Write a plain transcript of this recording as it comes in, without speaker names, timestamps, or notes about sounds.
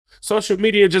social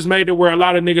media just made it where a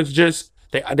lot of niggas just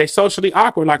they socially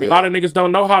awkward. Like a lot of niggas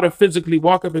don't know how to physically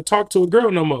walk up and talk to a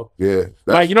girl no more. Yeah.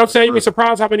 Like, you know what I'm saying? You'd be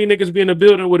surprised how many niggas be in the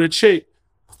building with a chick,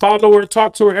 follow her,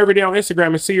 talk to her every day on Instagram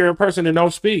and see her in person and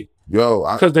don't speak. Yo,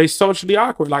 because they socially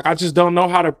awkward. Like, I just don't know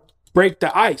how to break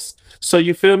the ice. So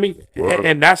you feel me?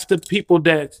 And that's the people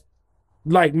that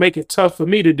like make it tough for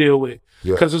me to deal with.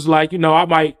 Because it's like, you know, I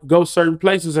might go certain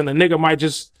places and a nigga might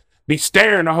just be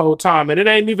staring the whole time. And it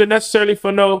ain't even necessarily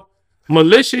for no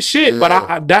malicious shit, but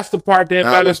I that's the part that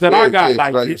matters that I got.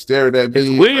 Like staring at me.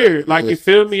 It's weird. Like, you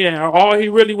feel me? And all he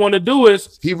really want to do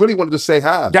is he really wanted to say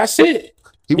hi. That's it.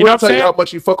 He wanted to tell you how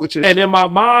much you fuck with your And in my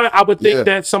mind, I would think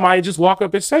that somebody just walk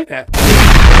up and say that.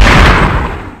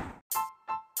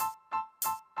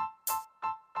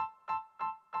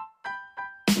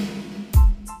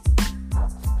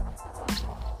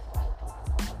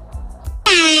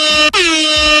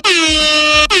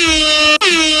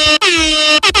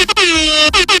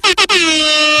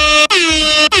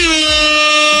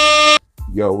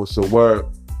 Yo, what's the word?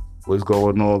 What's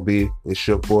going on, B? It's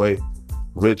your boy,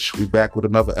 Rich. We back with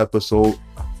another episode.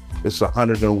 It's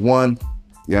 101. You know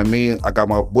what I mean? I got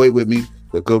my boy with me,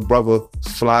 the good brother,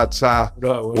 Fly Ty.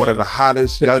 One of the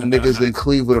hottest young niggas in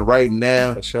Cleveland right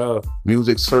now. For sure.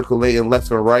 Music circulating left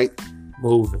and right.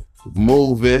 Moving.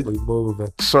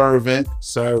 Serving.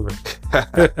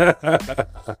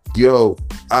 Yo, all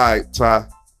right, Ty.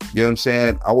 You know what I'm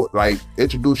saying? I would like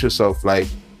introduce yourself, like,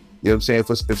 you know what I'm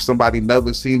saying? If somebody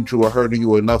never seen you or heard of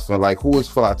you or nothing, like, who is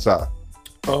Fly Ty?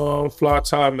 Fly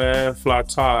Ty, man. Fly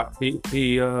Ty. He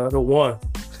the one.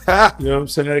 You know what I'm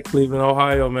saying? Cleveland,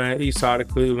 Ohio, man. East side of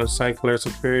Cleveland, St. Clair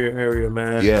Superior area,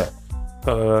 man. Yeah.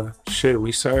 Shit,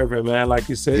 we serving, man. Like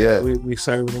you said, we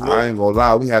serving them. I ain't gonna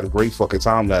lie, we had a great fucking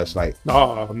time last night.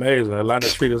 Oh, amazing. Atlanta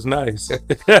treat us nice.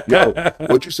 Yo,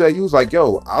 what you said, you was like,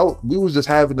 yo, we was just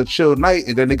having a chill night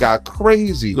and then it got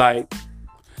crazy. Like,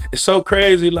 it's so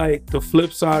crazy, like the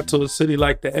flip side to a city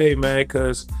like the A, man,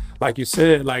 because like you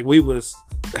said, like we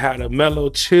had a mellow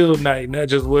chill night and that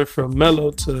just went from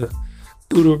mellow to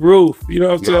through the roof. You know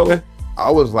what I'm saying? I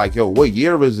was like, yo, what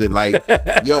year is it? Like,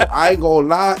 yo, I ain't gonna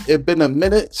lie, it been a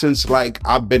minute since like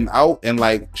I've been out and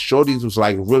like shorties was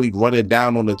like really running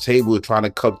down on the table trying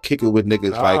to come kick it with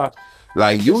niggas.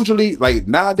 Like usually, like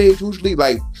nowadays, usually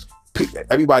like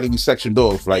everybody be sectioned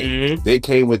off. Like they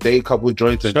came with a couple of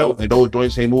joints and those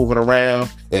joints ain't moving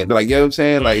around. And like, you know what I'm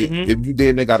saying? Like if you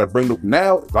did, they gotta bring them.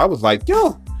 Now I was like,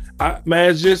 yo, man,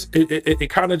 it's just it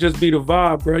kind of just be the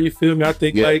vibe, bro. You feel me? I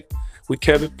think like we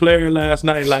kept it playing last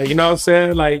night. Like, you know what I'm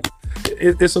saying? Like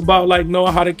it's about like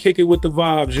knowing how to kick it with the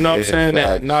vibes. You know what I'm saying?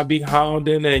 And not be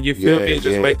hounding and you feel me?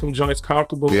 Just make them joints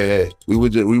comfortable. Yeah, we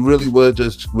really was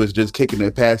just kicking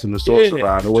and passing the sauce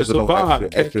around. It wasn't no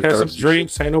vibe. extra some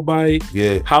drinks. Ain't nobody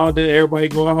hounding. Everybody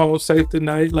going home safe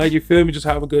tonight. Like, you feel me? Just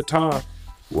have a good time.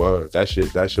 Word, that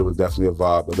shit was definitely a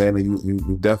vibe. But then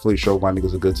you definitely showed my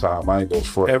niggas a good time. I ain't go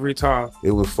for it. Every time.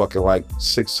 It was fucking like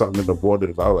 6-something in the border.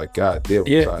 I was like, God damn.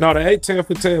 Yeah, no, they 10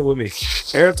 for 10 with me.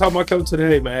 Every time I come to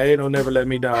the A, man, they don't never let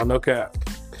me down. No cap.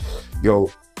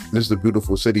 Yo, this is a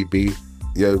beautiful city, B.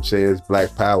 You know what I'm saying? It's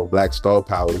Black Power, Black Star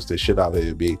Power. It's the shit out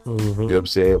here, B. You know what I'm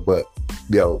saying? But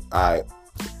yo,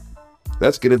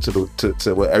 let's get into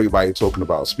to what everybody talking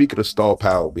about. Speaking of Star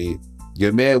Power, B.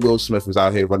 Your man Will Smith is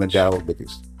out here running down on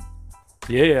niggas.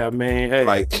 Yeah, man. Hey.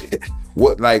 Like,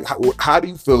 what? Like, how do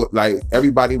you feel? Like,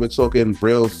 everybody was talking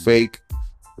real, fake.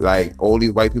 Like, all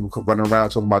these white people running around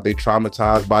talking about they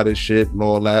traumatized by this shit and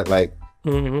all that. Like,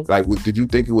 like, did you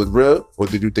think it was real or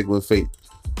did you think it was fake?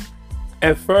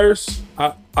 At first,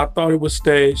 I thought it was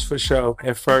staged for sure.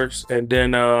 At first, and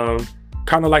then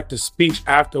kind of like the speech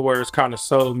afterwards kind of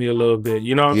sold me a little bit.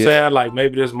 You know what I'm saying? Like,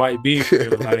 maybe this might be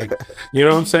real. Like, you know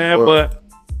what I'm saying? But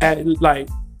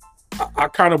I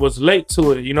kind of was late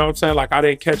to it. You know what I'm saying? Like, I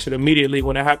didn't catch it immediately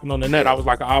when it happened on the net. I was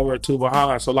like an hour or two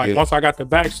behind. So like once I got the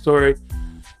backstory,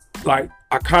 like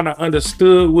I kind of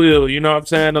understood Will. You know what I'm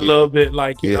saying? A little bit.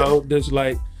 Like, you know, there's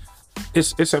like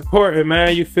it's important,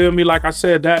 man. You feel me? Like I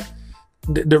said, that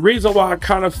the reason why I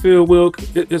kind of feel Will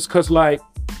is because like,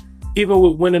 even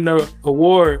with winning the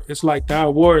award, it's like that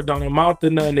award don't amount to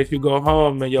nothing if you go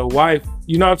home and your wife,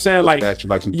 you know what I'm saying? Like,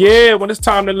 yeah, when it's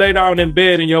time to lay down in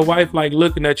bed and your wife like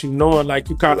looking at you knowing like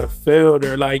you kind of failed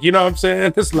her, like, you know what I'm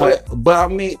saying? It's like, but I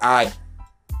mean,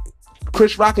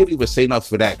 Chris Rock didn't even say nothing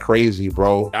for that crazy,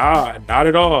 bro. Nah, not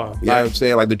at all. You know what I'm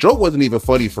saying? Like, the joke wasn't even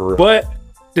funny for real. But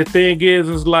the thing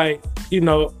is like, you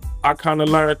know, I kind of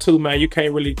learned too, man, you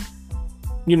can't really,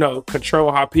 you know, control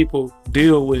how people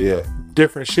deal with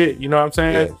different shit, you know what I'm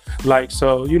saying? Like,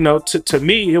 so, you know, to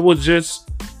me, it was just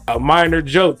a minor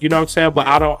joke, you know what I'm saying? But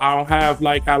I don't have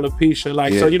like alopecia,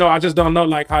 like so, you know, I just don't know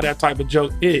like how that type of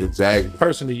joke is. Exactly.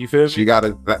 Personally, you feel me? She got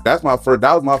that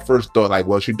was my first thought. Like,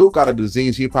 well, she do got a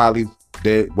disease. He probably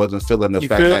wasn't feeling the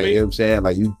fact that, you know what I'm saying?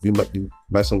 Like you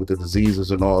messing with the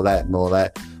diseases and all that.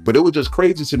 But it was just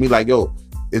crazy to me, like, yo,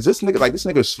 is this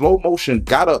nigga slow motion,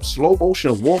 got up, slow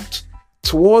motion, walked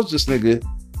towards this nigga.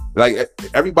 Like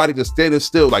everybody just standing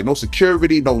still, like no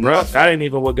security, no nothing. That ain't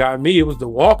even what got me. It was the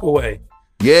walk away.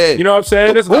 Yeah, you know what I'm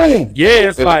saying? It's like,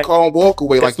 it's like calm walk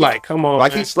away. Like come on,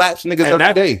 like man. He slaps niggas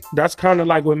every day. That's kind of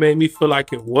like what made me feel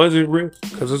like it wasn't real,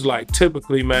 because it's like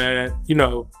typically, man, you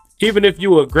know, even if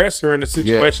you were aggressor in a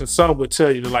situation, some would tell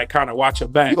you to like kind of watch your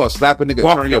back. You gonna slap a nigga,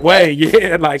 walk turn your way,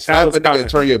 back. Like slap a nigga,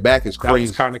 turn your back is crazy. That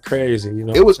was kind of crazy, you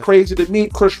know. It was crazy to me.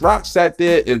 Chris Rock sat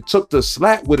there and took the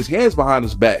slap with his hands behind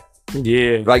his back.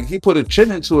 Yeah, like he put a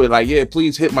chin into it. Like, yeah,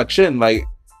 please hit my chin. Like,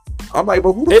 I'm like,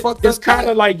 but who the fuck? It's kind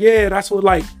of like, that's what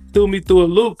like threw me through a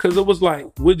loop, because it was like,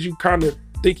 would you kind of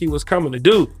think he was coming to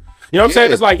do? You know what I'm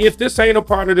saying? It's like, if this ain't a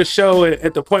part of the show,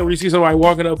 at the point where you see somebody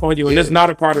walking up on you and it's not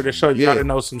a part of the show, you gotta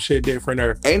know some shit different.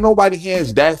 Or ain't nobody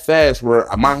hands that fast where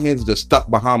my hands are just stuck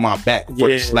behind my back for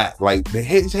the slap. Like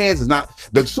his hands is not.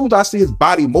 As soon as I see his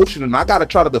body motioning, I gotta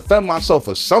try to defend myself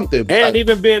or something. And like,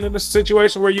 even being in a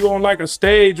situation where you on like a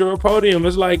stage or a podium,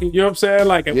 it's like, you know what I'm saying?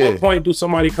 Like at what point do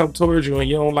somebody come towards you and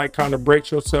you don't like kind of break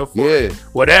yourself?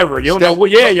 Whatever. You don't know.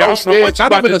 You don't know what you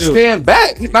about to do. Stand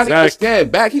back. He's not even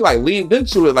stand back. He like leaned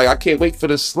into it. Like, I can't wait for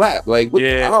the slap. Like,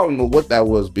 I don't know what that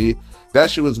was, B.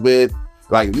 That shit was weird.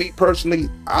 Like, me personally,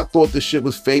 I thought this shit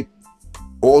was fake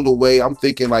all the way. I'm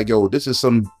thinking like, yo, this is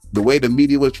the way the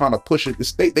media was trying to push it.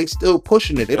 They still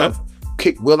pushing it. They don't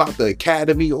kick Will out the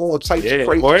academy, all types of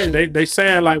crazy shit. They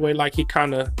saying like he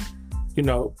kind of, you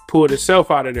know, pulled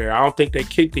himself out of there. I don't think they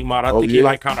kicked him out. I think he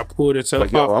like kind of pulled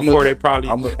himself out before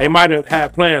they might have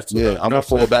had plans to. I'm gonna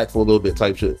fall back for a little bit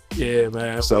type shit. Yeah,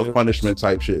 man. Self-punishment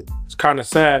type shit. It's kind of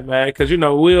sad, man, because, you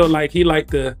know, Will, like, he like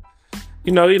to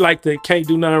can't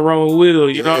do nothing wrong with Will,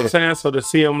 you know what I'm saying? So to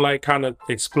see him like kind of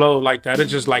explode like that, it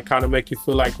just like kind of make you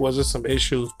feel like, was there some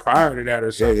issues prior to that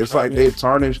or something? Yeah, it's like they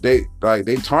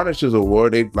tarnished his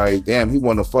award. They like, damn, he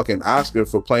won a fucking Oscar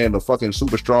for playing the fucking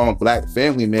super strong black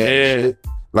family man. Yeah. Shit.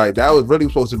 Like, that was really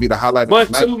supposed to be the highlight.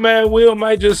 But too, man, Will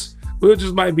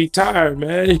just might be tired,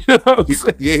 man. You know what I'm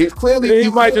saying? Yeah, he's clearly he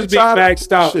might just be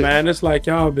maxed out, man. It's like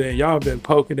y'all been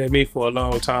poking at me for a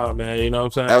long time, man. You know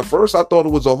what I'm saying? At first, I thought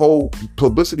it was a whole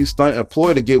publicity stunt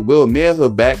employed to get Will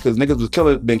manhood back, because niggas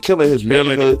was been killing his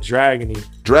manhood,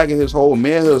 dragging his whole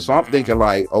manhood. So I'm thinking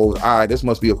like, oh, all right, this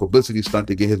must be a publicity stunt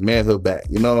to get his manhood back.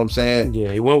 You know what I'm saying?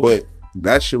 Yeah, he won't. But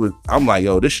that shit was. I'm like,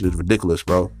 yo, this shit is ridiculous,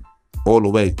 bro, all the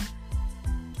way.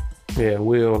 Yeah,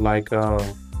 Will, like,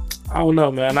 I don't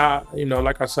know, man. You know,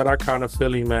 like I said, I kind of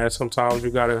feel him, man. Sometimes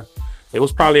it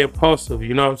was probably impulsive,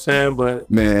 you know what I'm saying?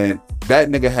 But man, that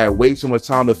nigga had way too much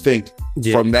time to think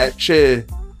from that chair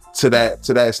to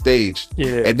that stage.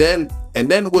 Yeah. And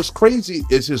then what's crazy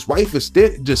is his wife is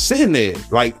just sitting there.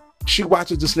 Like, she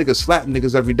watches this nigga slap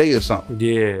niggas every day or something.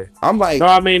 Yeah. I'm like, no,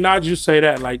 I mean, not just say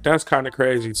that. Like, that's kind of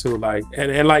crazy too. Like,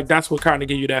 and like, that's what kind of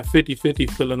give you that 50-50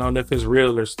 feeling on if it's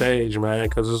real or stage, man.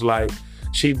 Cause it's like,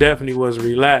 she definitely was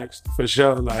relaxed for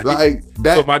sure. Like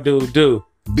that's what my dude do.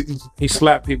 He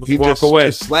slapped people. He walk away.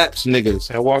 Just slaps niggas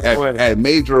and walk away at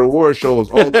major award shows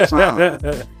all the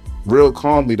time. Real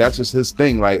calmly. That's just his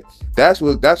thing. Like, that's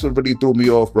what really threw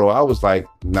me off, bro. I was like,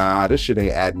 nah, this shit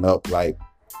ain't adding up. Like,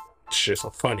 shit,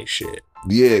 some funny shit.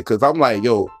 Yeah, cause I'm like,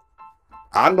 yo,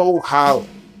 I know how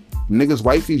niggas'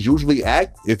 wifeys usually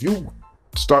act. If you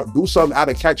do something out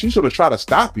of character, she's gonna try to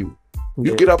stop you.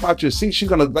 You get up out your seat, she's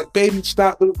gonna like, baby,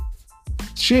 stop.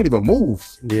 She ain't even move.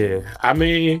 Yeah, I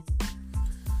mean,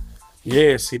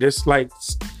 yeah. See, this like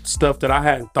stuff that I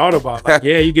hadn't thought about. Like,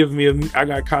 yeah, you giving me I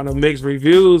got kind of mixed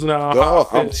reviews now. Yo,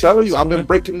 I'm telling you, I've been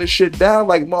breaking this shit down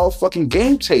like motherfucking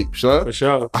game tape, son. For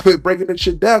sure. I've been breaking this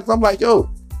shit down. Cause I'm like, yo,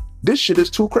 this shit is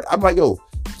too crazy. I'm like, yo,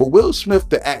 for Will Smith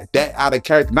to act that out of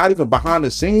character, not even behind the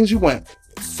scenes, you went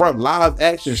front live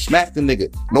action, smacked the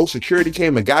nigga. No security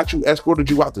came and got you, escorted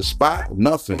you out the spot,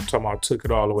 nothing. I'm talking about took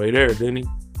it all the way there, didn't he?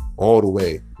 All the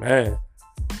way. Man.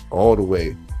 All the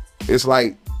way. It's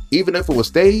like, even if it was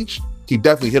staged, he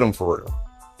definitely hit him for real.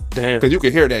 Damn. Because you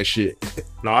can hear that shit.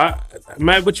 No,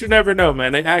 man, but you never know,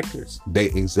 man. They actors.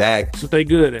 Exactly. That's what they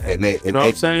good at. You know what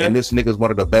I'm saying? And this nigga's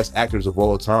one of the best actors of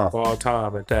all time. All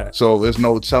time at that. So there's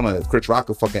no telling it. Chris Rock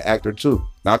a fucking actor too.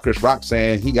 Now Chris Rock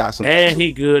saying he got some. And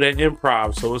he good at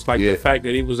improv. So it's like the fact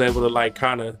that he was able to like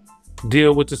kind of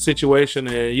deal with the situation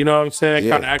and, you know what I'm saying?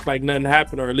 Kind of act like nothing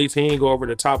happened, or at least he ain't go over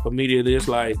the top immediately. It's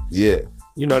like,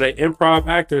 you you know, they improv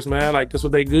actors, man. Like that's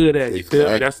what they good at. You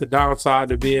feel me? That's the downside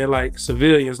to being like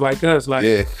civilians like us.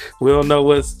 Like we don't know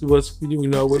what's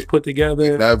put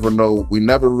together. We never know. We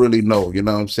never really know. You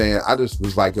know what I'm saying? I just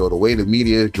was like, yo, the way the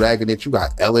media is dragging it, you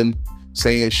got Ellen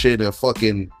saying shit and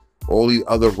fucking all these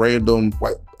other random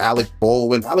like Alec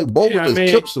Baldwin. Alec Baldwin just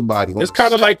killed somebody. It's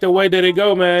kind of like the way that it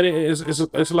go, man.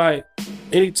 It's like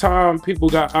anytime people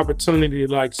got opportunity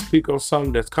to like speak on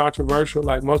something that's controversial,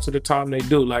 like most of the time they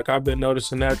do. Like I've been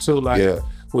noticing that too. Like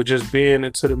with just being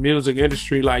into the music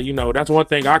industry, like, you know, that's one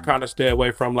thing I kind of stay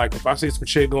away from. Like if I see some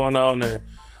shit going on and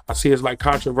I see it's like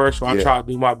controversial, I try to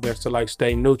do my best to like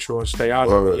stay neutral and stay out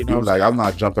of it. You know, like I'm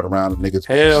not jumping around niggas.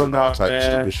 Hell no,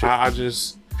 man. I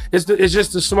just. It's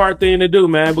just the smart thing to do,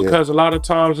 man, because a lot of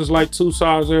times it's like two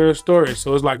sides of a story.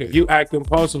 So it's like if you act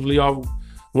impulsively off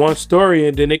one story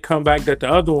and then it come back that the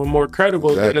other one more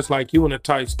credible, then it's like you in a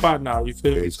tight spot now. You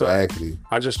feel me? Exactly. So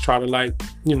I just try to like,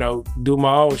 you know, do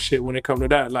my own shit when it come to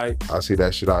that. Like I see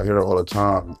that shit out here all the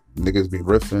time. Niggas be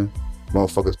riffing,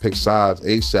 motherfuckers pick sides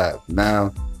ASAP.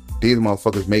 Now these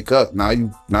motherfuckers make up. Now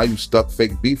you stuck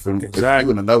fake beefing.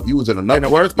 Exactly. You was in another. And the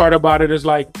worst part about it is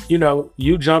like, you know,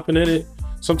 you jumping in it.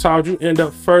 Sometimes you end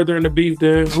up further in the beef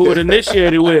than who it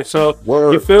initiated with. So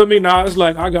you feel me? Now it's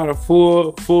like I got a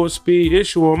full speed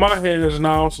issue on my hands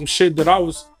now, some shit that I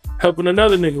was helping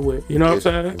another nigga with. You know what I'm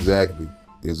saying?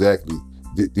 Exactly.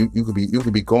 You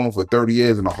could be going for 30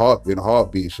 years in a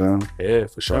heartbeat, son. Yeah,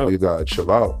 for sure. So you gotta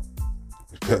chill out.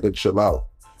 You gotta chill out.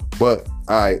 But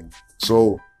all right,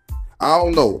 so I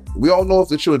don't know. We don't know if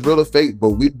the shit is real or fake, but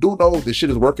we do know the shit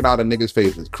is working out in niggas'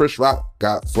 favors. Chris Rock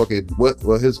got fucking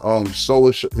his show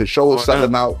is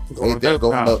selling out.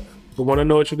 Going up. You want to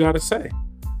know what you gotta say?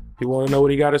 You want to know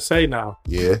what he gotta say now?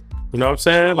 Yeah. You know what I'm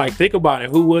saying? Like, think about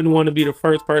it. Who wouldn't want to be the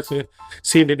first person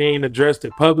seeing that they ain't addressed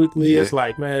it publicly? It's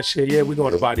like, man, shit, we're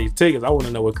going to buy these tickets. I want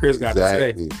to know what Chris got to say.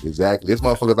 Exactly. This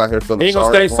motherfucker's out here feeling sorry. He ain't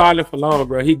going to stay silent for long,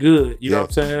 bro. He good. You know what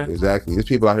I'm saying? Exactly. There's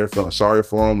people out here feeling sorry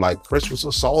for him. Like, Chris was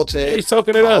assaulted. He's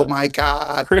soaking it up. Oh, my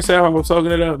God. Chris at home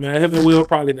soaking it up, man. Him and Will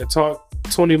probably done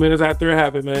talked 20 minutes after it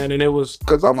happened, man. And it was...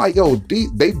 Because I'm like, yo,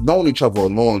 they've known each other a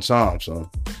long time, son.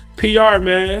 PR,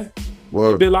 man. A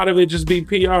lot of it just be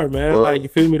PR, man. Like, you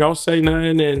feel me? Don't say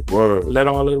nothing and let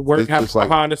all the work happen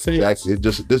behind the scenes. Exactly.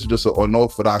 This is just an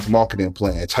unorthodox marketing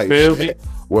plan type feel shit.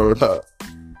 Word up.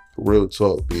 Real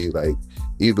talk, be like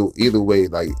either way,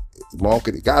 like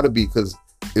marketing gotta be, because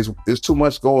it's too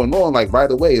much going on. Like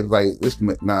right away, it's like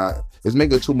it's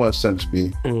making too much sense,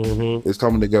 B. It's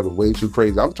coming together way too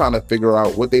crazy. I'm trying to figure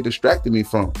out what they distracted me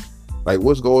from. Like,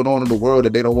 what's going on in the world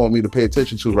that they don't want me to pay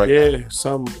attention to right now? Yeah,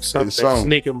 something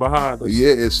sneaking behind us. Yeah,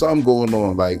 it's something going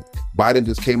on. Like, Biden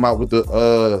just came out with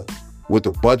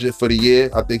the budget for the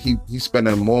year. I think he's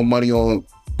spending more money on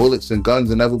bullets and guns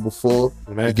than ever before.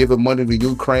 He's giving money to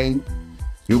Ukraine.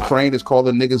 Ukraine is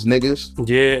calling niggas.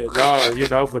 Yeah, no, you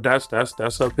know, but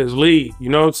that's up his league. You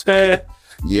know what I'm saying?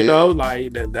 Yeah. You know,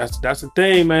 like that's the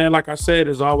thing, man. Like I said,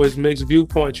 there's always mixed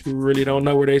viewpoints. You really don't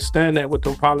know where they stand at with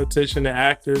them politicians and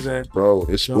actors. And bro,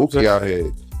 it's spooky out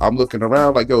here. I'm looking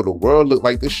around like, yo, the world look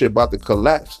like this shit about to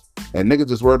collapse, and niggas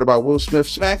just worried about Will Smith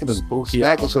smacking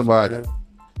somebody. Man.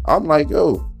 I'm like,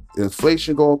 yo,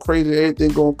 inflation going crazy,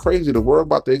 everything going crazy. The world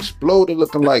about to explode. It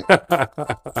looking like,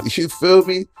 you feel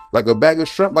me? Like a bag of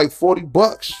shrimp, like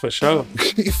 $40 for sure.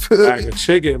 You feel bag of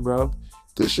chicken, bro.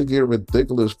 This shit get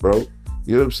ridiculous, bro.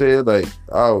 You know what I'm saying? Like,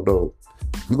 I don't know.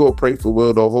 We gonna pray for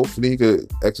Will though. Hopefully he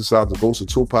could exercise the ghost of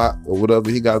Tupac or whatever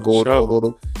he got going on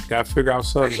him. Gotta figure out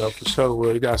something though, for sure.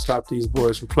 Will, you gotta stop these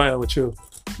boys from playing with you.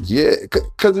 Yeah,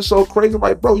 cause it's so crazy.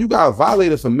 Like, bro, you got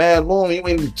violated for mad long. You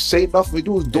ain't say nothing.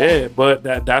 You was doing. Yeah, but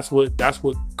that's what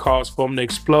caused for him to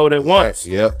explode at once.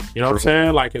 Yeah, you know what I'm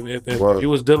saying? Like if you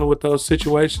was dealing with those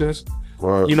situations.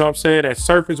 You know what I'm saying? That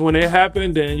surface when it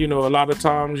happened, then you know a lot of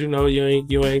times you know you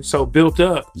ain't so built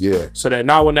up. Yeah. So that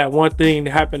now when that one thing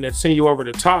happened that sent you over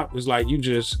the top, it's like you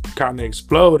just kind of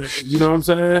exploded. You know what I'm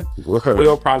saying? We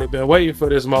all probably been waiting for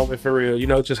this moment for real. You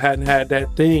know, just hadn't had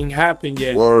that thing happen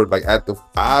yet. Word, like at the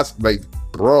Oscars, like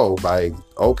bro, like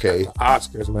okay.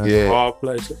 Oscars, man. Yeah. All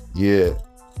pleasure. Yeah.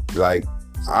 Like,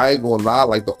 I ain't gonna lie,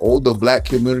 like the older black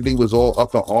community was all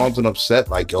up in arms and upset,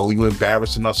 like, yo, you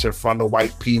embarrassing us in front of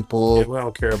white people. Yeah, we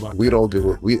don't care about we that. Don't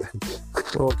do it. We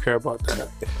don't care about that.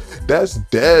 That's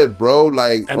dead, bro.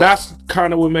 Like, and that's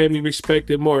kind of what made me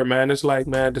respect it more, man. It's like,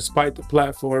 man, despite the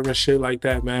platform and shit like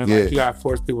that, man, like you gotta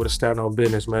force people to stand on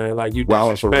business, man. Like you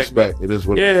disrespect me. It is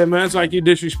what man, it's like you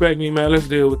disrespect me, man. Let's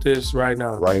deal with this right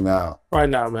now. Right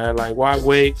now, man. Like, why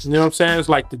wait? You know what I'm saying? It's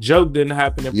like the joke didn't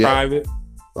happen in private.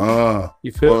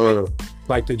 You feel me?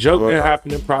 Like the joke didn't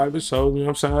happen in private, so you know what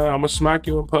I'm saying? I'm gonna smack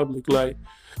you in public. Like,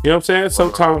 You know what I'm saying?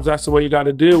 Sometimes that's the way you got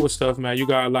to deal with stuff, man. You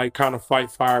got to like kind of fight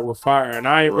fire with fire. And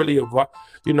I ain't really,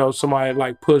 you know, somebody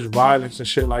like push violence and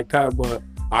shit like that. But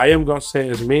I am going to say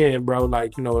as men, bro,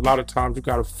 like, you know, a lot of times you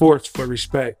got to force for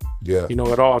respect. Yeah. You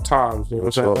know, at all times. You know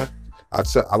what I'm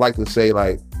saying? I like to say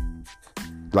like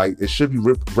it should be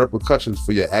repercussions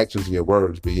for your actions and your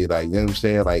words, be like, you know what I'm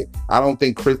saying? Like, I don't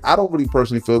really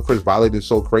personally feel Chris violated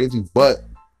so crazy, but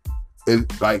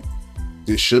it like,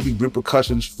 there should be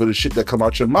repercussions for the shit that come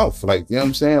out your mouth. Like, you know what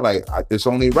I'm saying? Like, it's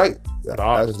only right.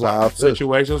 That's how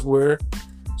situations where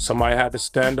somebody had to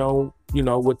stand on, you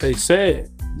know, what they said.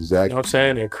 Exactly. You know what I'm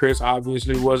saying? And Chris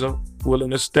obviously wasn't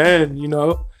willing to stand, you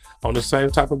know, on the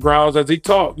same type of grounds as he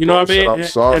talked. You know what I mean?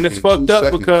 And it's fucked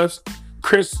up because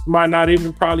Chris might not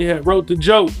even probably have wrote the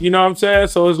joke. You know what I'm saying?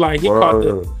 So it's like he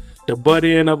caught the butt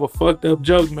end of a fucked up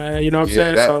joke, man. You know what I'm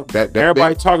saying? So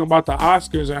everybody talking about the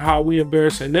Oscars and how we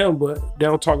embarrassing them, but they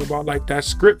don't talk about like that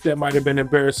script that might have been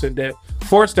embarrassing, that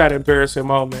forced that embarrassing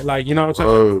moment. Like, you know what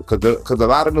I'm saying? Because a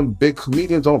lot of them big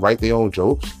comedians don't write their own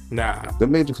jokes. Nah. The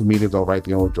major comedians don't write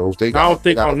their own jokes. I don't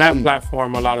think on that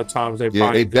platform a lot of times they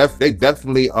they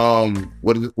definitely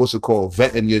what's it called?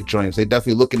 Vetting your joints. They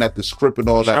definitely looking at the script and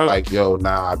all that. Like, yo,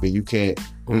 nah, I mean, you can't.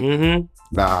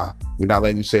 Nah, we're not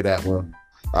letting you say that one.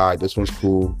 All right, this one's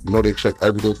cool. You know, they check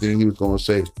every little thing he was going to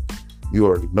say. You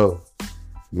already know.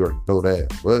 You already know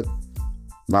that. But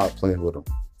not playing with him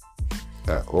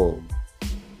at all.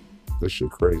 This shit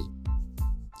crazy.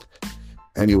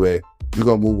 Anyway, we're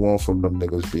going to move on from them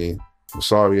niggas being.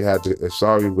 Sorry,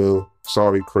 Will.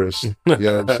 Sorry, Chris. You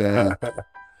know what I'm saying?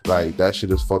 Like, that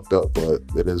shit is fucked up, but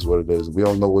it is what it is. We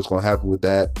don't know what's going to happen with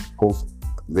that.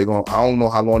 I don't know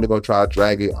how long they're going to try to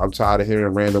drag it. I'm tired of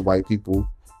hearing random white people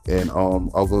and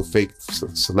other fake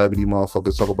celebrity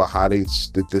motherfuckers talk about how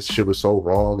this shit was so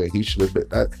wrong and he should have been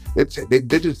that.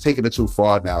 They're just taking it too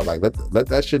far now. Like, let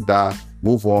that shit die.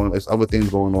 Move on. There's other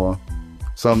things going on.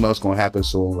 Something else gonna happen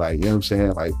soon. Like, you know what I'm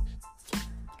saying?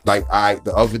 Like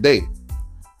the other day,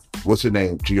 what's her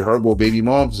name? G Herbo baby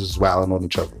moms is wilding on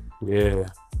each other. Yeah.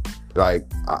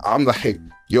 Like, I'm like,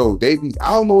 yo, I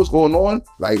don't know what's going on.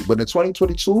 Like, but in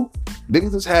 2022,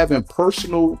 niggas is having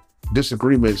personal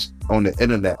disagreements on the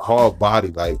internet, hard body,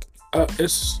 like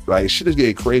it's like shit is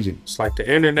getting crazy. It's like the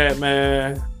internet,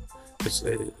 man. It's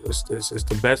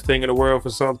the best thing in the world for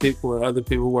some people, and other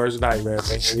people worst nightmare,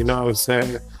 man. You know what I'm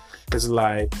saying? It's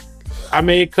like, I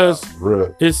mean, cause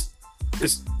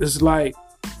it's like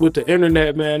with the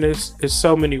internet, man. It's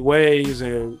so many ways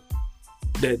and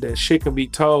that shit can be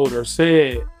told or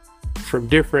said from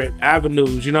different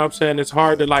avenues. You know what I'm saying? It's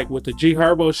hard to, like, with the G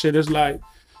Herbo shit. It's like,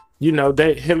 you know,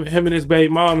 him and his baby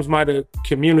moms might have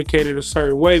communicated a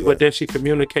certain way, but then she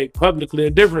communicate publicly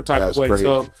a different type of way. Crazy.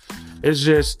 So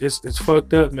it's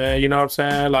fucked up, man. You know what I'm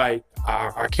saying? Like,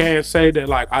 I can't say that,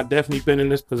 like, I definitely been in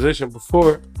this position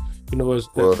before, you know,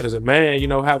 as a man, you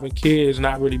know, having kids,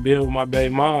 not really being with my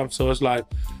baby mom. So it's like,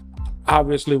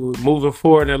 obviously, with moving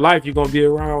forward in life, you're going to be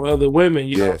around other women,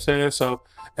 you know what I'm saying? So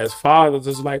as fathers,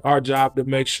 it's like our job to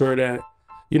make sure that,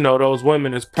 you know, those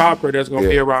women is proper, that's gonna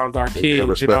be around our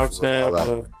kids, you know what I'm saying?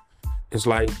 But it's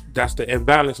like, that's the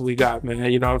imbalance we got,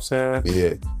 man, you know what I'm saying?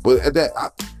 Yeah,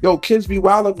 but kids be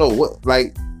wilding though. What,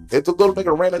 like, if the little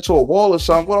nigga ran into a wall or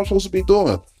something, what I'm supposed to be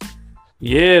doing?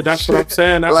 Yeah, that's what I'm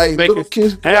saying. That's like, little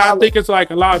kids. And I think it's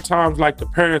like a lot of times, like, the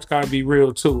parents gotta be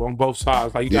real too on both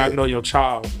sides. Like, you gotta know your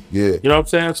child. Yeah. You know what I'm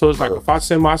saying? So it's like, if I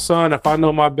send my son, if I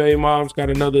know my baby mom's got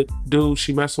another dude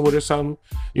she messing with or something,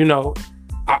 you know,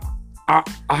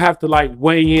 I have to, like,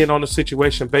 weigh in on the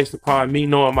situation based upon me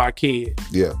knowing my kid.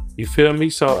 Yeah. You feel me?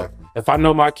 So if I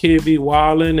know my kid be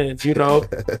wilding and, you know,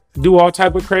 do all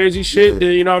type of crazy shit,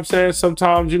 then, you know what I'm saying?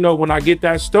 Sometimes, you know, when I get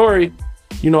that story,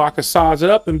 you know, I can size it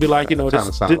up and be like, you know,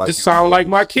 this sound like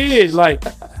my kid. Like,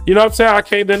 you know what I'm saying? I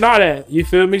can't deny that. You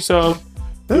feel me? So,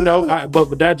 you know,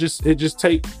 but it just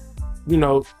take, you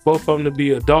know, both of them to be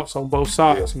adults on both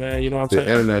sides, man. You know what I'm saying?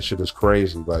 The internet shit is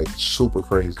crazy, like, super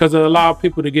crazy. Because it allows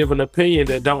people to give an opinion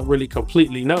that don't really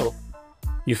completely know.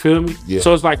 You feel me? Yeah.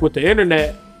 So it's like with the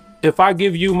internet, if I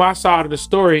give you my side of the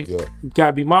story, you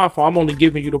gotta be mindful. I'm only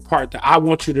giving you the part that I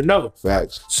want you to know.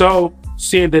 Facts. So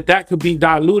seeing that could be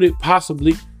diluted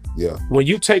possibly. Yeah. When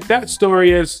you take that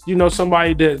story as, you know,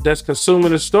 somebody that's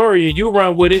consuming the story and you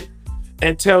run with it,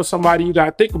 and tell somebody, you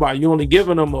gotta think about it. You only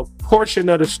giving them a portion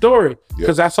of the story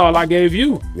because that's all I gave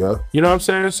you. Yeah. You know what I'm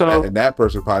saying? So and that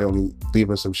person probably only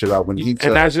leaving some shit out when he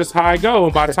and that's just how I go.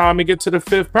 And by the time it get to the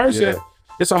fifth person,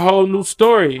 it's a whole new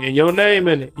story and your name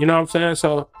in it. You know what I'm saying?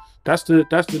 So that's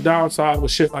the downside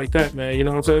with shit like that, man. You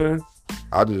know what I'm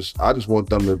saying? I just want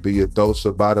them to be adults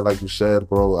about it, like you said,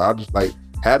 bro. I just, like,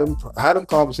 Had them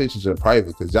conversations in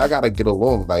private, because y'all gotta get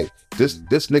along. Like this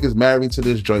nigga's married to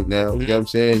this joint now. You know what I'm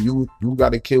saying? You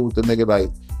got a kid with the nigga. Like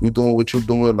you doing what you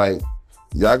doing. Like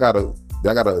y'all gotta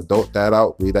adult that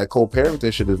out. That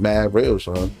co-parenting shit is mad real,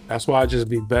 son. That's why I just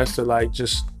be best to like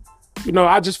just, you know,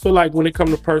 I just feel like when it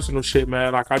comes to personal shit,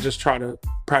 man, like I just try to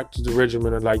practice the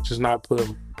regimen of like just not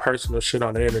putting personal shit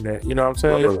on the internet. You know what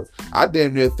I'm saying? I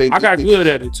damn near think I got good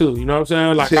at it too. You know what I'm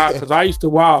saying? Like, cause I used to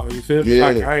wild. You feel me? Yeah.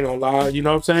 Like I ain't gonna lie. You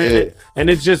know what I'm saying? Yeah. And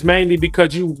it's just mainly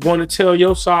because you want to tell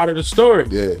your side of the story.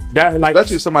 Yeah. That like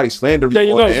especially somebody slandering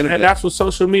you on the internet. And that's what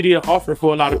social media offer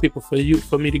for a lot of people.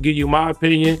 For me to give you my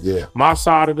opinion, my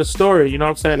side of the story. You know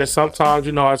what I'm saying? And sometimes,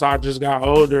 you know, as I just got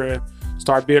older and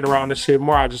start being around this shit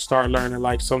more, I just start learning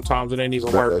like sometimes it ain't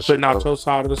even worth putting out your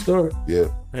side of the story. Yeah.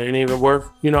 It ain't even worth,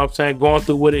 you know what I'm saying, going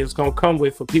through what it's gonna come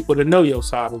with for people to know your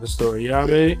side of the story. You know what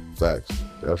I mean? Facts.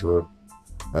 That's real.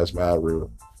 That's mad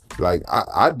real. Like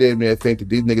I damn near think that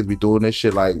these niggas be doing this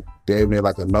shit like damn near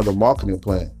like another marketing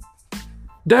plan.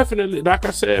 Definitely. Like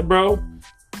I said, bro,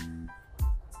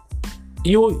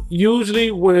 you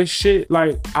usually when shit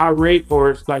like irate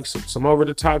or like some over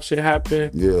the top shit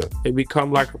happen, it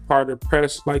become like a part of the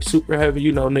press, like super heavy.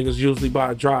 You know, niggas usually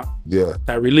buy a drop. Yeah,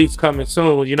 that release coming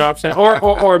soon. You know what I'm saying?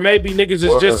 Or maybe niggas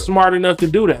is just smart enough to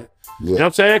do that. You know what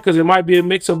I'm saying? Because it might be a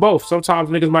mix of both.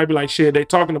 Sometimes niggas might be like, shit, they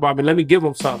talking about me, let me give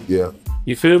them something. Yeah,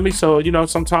 you feel me? So you know,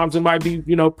 sometimes it might be,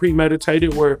 you know,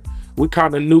 premeditated where we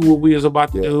kind of knew what we was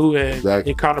about to do and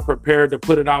it kind of prepared to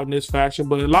put it out in this fashion.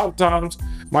 But a lot of times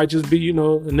might just be, you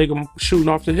know, a nigga shooting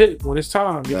off the hip when it's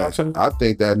time. You know what I'm saying? I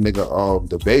think that nigga,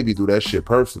 the baby do that shit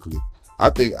perfectly. I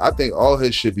think all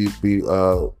his shit be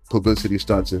publicity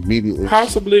stunts immediately.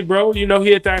 Possibly, bro. You know,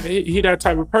 he that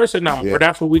type of person now. But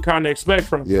that's what we kind of expect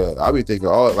from him. Yeah, I be thinking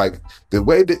all like the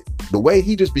way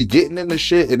he just be getting in the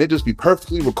shit and it just be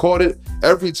perfectly recorded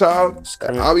every time.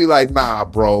 I be like, nah,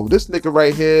 bro, this nigga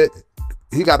right here,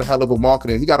 he got a hell of a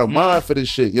marketing. He got a mind for this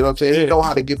shit. You know what I'm saying? He know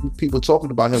how to get people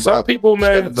talking about him. Some people,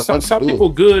 man, some people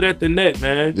good at the net,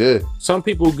 man. Yeah. Some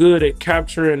people good at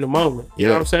capturing the moment. You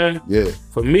know what I'm saying? Yeah.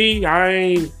 For me, I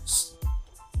ain't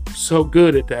so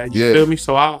good at that. You feel me?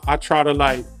 So I try to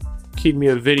like keep me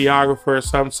a videographer or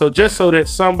something. So just so that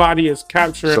somebody is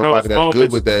capturing those moments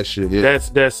good with that shit. Yeah.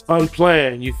 That's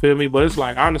unplanned. You feel me? But it's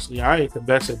like, honestly, I ain't the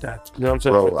best at that. You know what I'm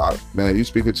saying? Bro, man, you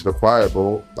speaking to the choir,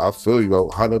 bro. I feel you, bro,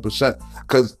 100%.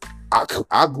 Because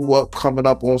I grew up coming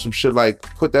up on some shit like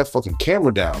put that fucking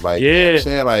camera down. Like, you know what I'm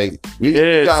saying? Like,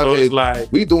 so it's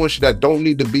like we doing shit that don't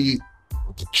need to be.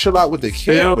 Chill out with the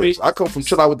cameras. I come from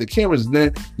chill out with the cameras, and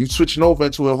then you switching over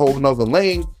into a whole nother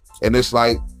lane, and it's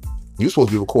like you supposed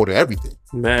to be recording everything.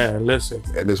 Man, listen,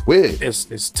 and it's weird.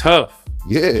 It's tough.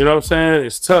 Yeah, you know what I'm saying?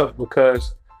 It's tough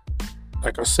because,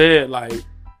 like I said, like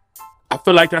I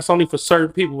feel like that's only for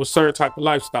certain people with certain type of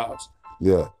lifestyles.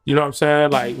 Yeah, you know what I'm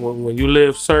saying? Like when you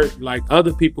live certain, like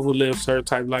other people who live certain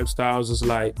type of lifestyles, it's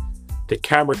like the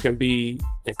camera can be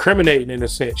incriminating in a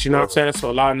sense. You know what I'm saying?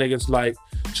 So a lot of niggas like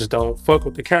just don't fuck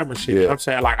with the camera shit. You know what I'm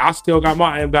saying? Like I still got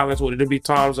my imbalance with it. There'll be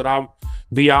times that I'll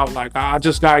be out, like I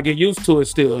just gotta get used to it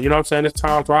still. You know what I'm saying? There's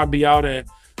times where I'll be out and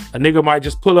a nigga might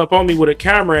just pull up on me with a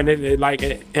camera and it like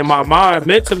in my mind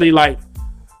mentally like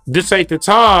this ain't the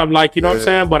time, like, you know what I'm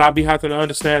saying? But I be having to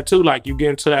understand too, like you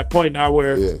getting to that point now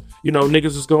where you know,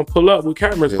 niggas is gonna pull up with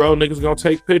cameras, bro. Niggas gonna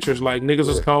take pictures, like niggas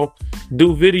is gonna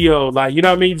do video, like, you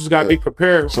know what I mean? You just gotta be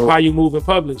prepared for how you move in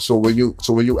public. So when you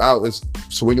out in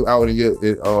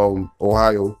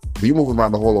Ohio, you moving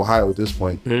around the whole Ohio at this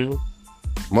point. You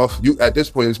at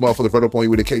this point, this motherfucker run up on you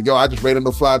with a camera. Yo, I just ran in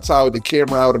the fly tower with the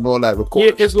camera out and all that.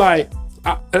 Yeah, it's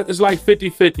like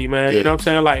 50-50, man. You know what I'm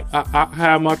saying? Like I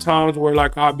have my times where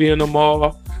like I'll be in the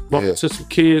mall, bump to some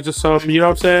kids or something. You know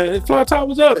what I'm saying? And fly tower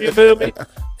was up. You feel me?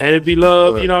 And it'd be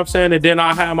love. You know what I'm saying? And then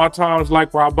I have my times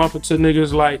like where I bump into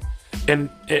niggas like, and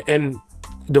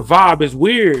the vibe is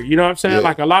weird. You know what I'm saying?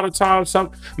 Like a lot of times, man,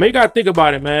 you gotta think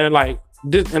about it, man. Like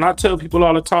this, and I tell people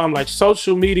all the time, like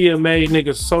social media made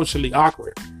niggas socially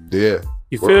awkward. Yeah.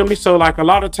 You feel me? So like a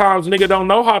lot of times nigga don't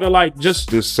know how to like just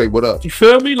say what up. You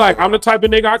feel me? Like I'm the type of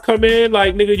nigga I come in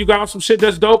like, nigga, you got some shit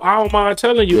that's dope. I don't mind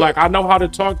telling you. Like I know how to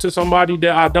talk to somebody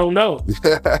that I don't know. You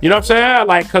know what I'm saying?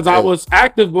 Like cause I was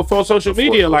active before social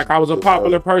media. Like I was a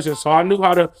popular person. So I knew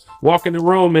how to walk in the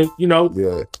room and, you know,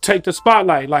 take the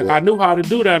spotlight. Like I knew how to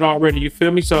do that already. You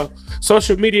feel me? So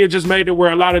social media just made it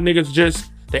where a lot of niggas just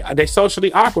they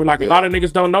socially awkward. Like a lot of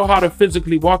niggas don't know how to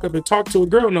physically walk up and talk to a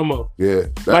girl no more. Yeah.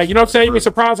 Like, you know what I'm saying? You'd be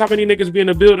surprised how many niggas be in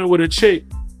the building with a chick,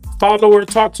 follow her,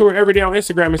 talk to her every day on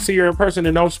Instagram and see her in person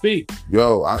and don't speak.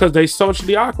 Yo. Because they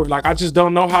socially awkward. Like, I just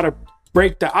don't know how to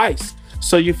break the ice.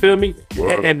 So you feel me?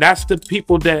 And that's the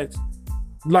people that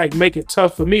like make it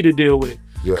tough for me to deal with.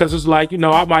 Because it's like, you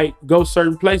know, I might go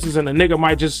certain places and a nigga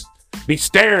might just be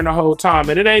staring the whole time.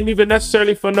 And it ain't even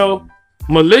necessarily for no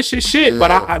malicious shit,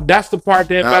 but that's the part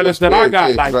that matters that I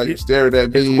got. Like you staring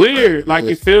at me. It's weird. Like,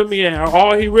 you feel me? And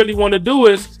all he really want to do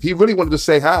is... He really wanted to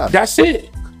say hi. That's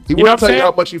it. He wouldn't tell you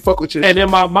how much he fuck with you. And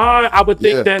in my mind, I would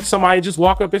think that somebody just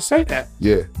walk up and say that.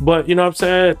 Yeah. But you know what I'm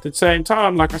saying? At the same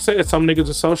time, like I said, some niggas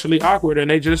are socially awkward and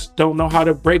they just don't know how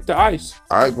to break the ice.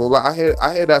 All right, well, I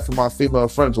hear that from my female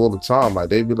friends all the time. Like,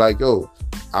 they be like, yo,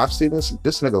 I've seen this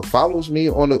nigga follows me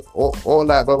on the all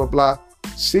that blah blah blah.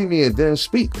 See me and then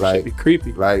speak. Like, should be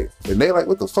creepy. Like, and they like,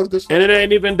 what the fuck this? And it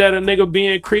ain't even that a nigga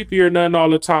being creepy or nothing all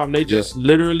the time. They just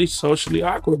literally socially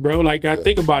awkward, bro. Like, I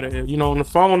think about it. You know, on the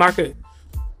phone, I could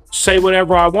say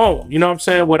whatever I want, you know what I'm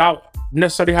saying, without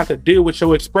necessarily have to deal with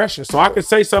your expression. So I could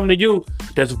say something to you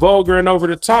that's vulgar and over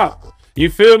the top. You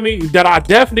feel me? That I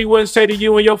definitely wouldn't say to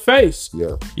you in your face.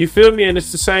 Yeah. You feel me? And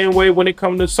it's the same way when it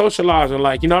comes to socializing.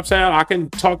 Like, you know what I'm saying? I can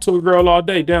talk to a girl all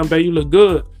day. Damn, babe, you look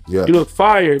good. Yeah. You look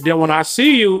fire. Then when I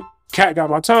see you, cat got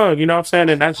my tongue. You know what I'm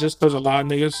saying? And that's just because a lot of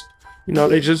niggas, you know,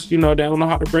 they just, you know, they don't know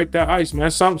how to break that ice,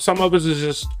 man. Some of us is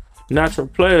just natural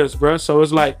players, bro. So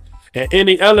it's like, in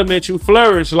any element you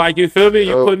flourish, like, you feel me?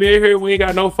 You put me in here, we ain't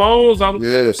got no phones, I'm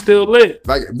still lit.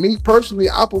 Like, me personally,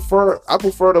 I prefer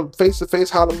the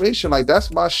face-to-face holleration. Like,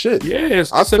 that's my shit. Yeah,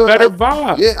 it's a better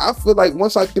vibe. Yeah, I feel like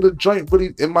once I get a joint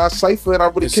really in my cipher and I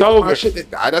really kick my shit,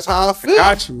 that's how I feel.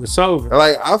 Got you, it's over.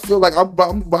 Like, I feel like I'm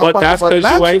but that's because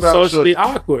you ain't socially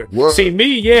awkward. Word. See,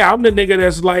 me, I'm the nigga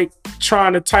that's like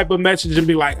trying to type a message and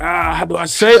be like, how do I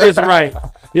say this right?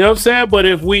 You know what I'm saying? But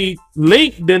if we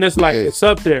link, then it's like, it's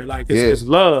up there. Like, it's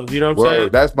love. You know what I'm saying?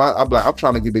 That's I'm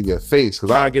trying to get in your face.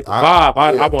 Because I get the vibe.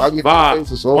 I want the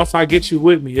vibe. Once I get you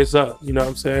with me, it's up. You know what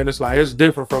I'm saying? It's like, it's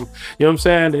different from, you know what I'm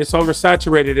saying? It's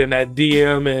oversaturated in that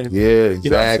DM and, you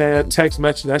know what I'm saying? Text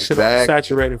message. That shit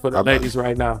oversaturated for the ladies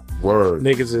right now. Word.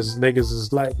 Niggas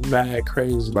is like mad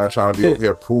crazy. I'm not trying to be over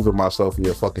here proving myself in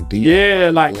your fucking DM. Yeah,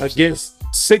 like against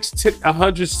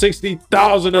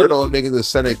 160,000 of those niggas that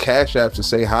sending cash apps to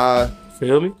say hi.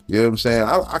 Feel me? You know what I'm saying?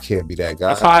 I can't be that guy.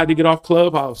 That's how I had to get off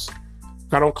Clubhouse.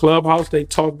 Got on Clubhouse, they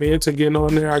talked me into getting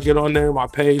on there. I get on there, my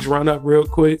page run up real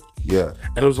quick. Yeah.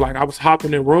 And it was like I was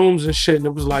hopping in rooms and shit, and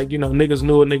it was like, you know, niggas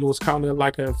knew a nigga was kind of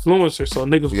like an influencer. So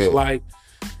niggas was like,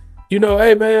 you know,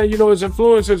 hey man, you know, as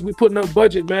influencers, we putting up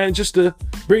budget, man, just to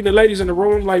bring the ladies in the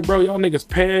room. Like, bro, y'all niggas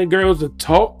paying girls to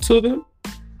talk to them.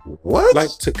 What? Like,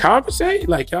 to conversate?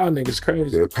 Like, y'all niggas crazy.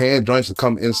 They're paying joints to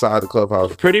come inside the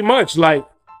Clubhouse. Pretty much. Like,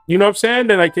 you know what I'm saying?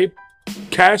 They're like, they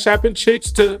cash apping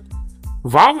chicks to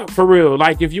vibe for real.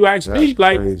 Like, if you ask me,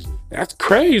 like, that's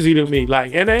crazy to me.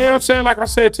 Like, and you know what I'm saying? Like I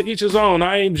said, to each his own.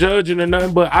 I ain't judging or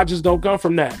nothing, but I just don't come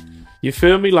from that. You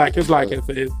feel me? Like, it's like,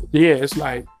 it's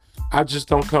like, I just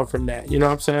don't come from that. You know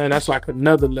what I'm saying? That's like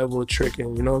another level of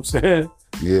tricking. You know what I'm saying?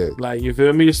 Yeah. Like, you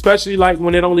feel me? Especially like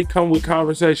when it only come with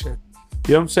conversation.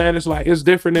 You know what I'm saying? It's like, it's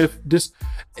different if this,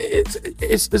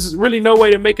 it's really no way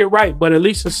to make it right. But at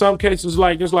least in some cases,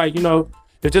 like, it's like, you know,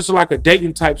 if this is like a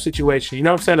dating type situation, you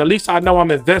know what I'm saying? At least I know I'm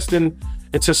investing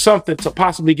into something to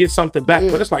possibly get something back.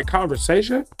 But it's like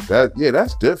conversation.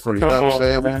 That's different. You know what I'm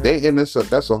saying? Man. Dating,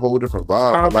 that's a whole different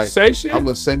vibe. Conversation? Like, I'm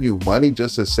going to send you money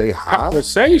just to say hi.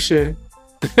 Conversation?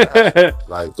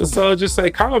 Like, so just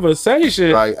say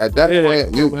conversation. Like, at that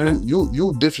point,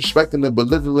 you disrespecting and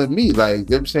belittling me. Like, you know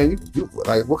what I'm saying? You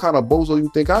like, what kind of bozo you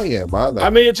think I am, man? Like,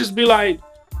 I mean, it just be like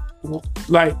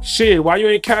shit, why you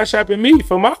ain't cash apping me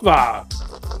for my vibe?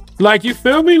 Like, you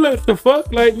feel me? Like, the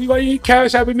fuck? Like, why you ain't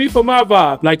cash apping me for my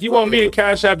vibe? Like, you want me to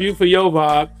cash app you for your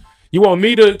vibe? You want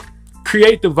me to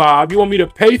create the vibe? You want me to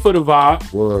pay for the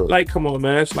vibe? Word. Like, come on,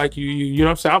 man. It's like you know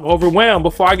what I'm saying? I'm overwhelmed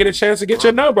before I get a chance to get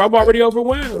your number. I'm already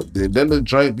overwhelmed. Then the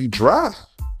joint be dry.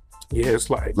 Yeah, it's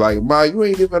like man, you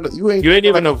ain't even a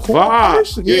cool vibe.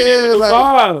 Person. Yeah, like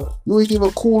vibe. You ain't even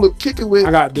cool to kick it with.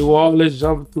 I gotta do all this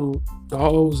jumping through the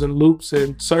holes and loops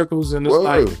and circles, and it's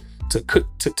like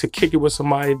to kick it with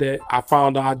somebody that I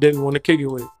found out I didn't want to kick it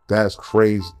with. That's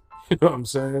crazy. You know what I'm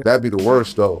saying? That'd be the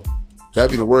worst though.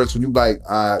 That'd be the worst when you like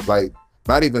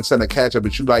not even send a catch up,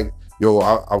 but you like, yo,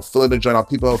 I'm feeling the joint, I'll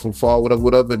peep out from far,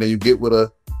 whatever, and then you get with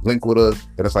a link with a,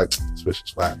 and it's like, this bitch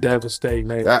is flat. Devastating,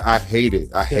 man. I hate it.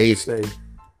 I hate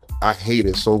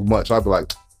it so much. I'd be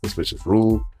like, this bitch is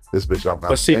rude. This bitch, I'm not.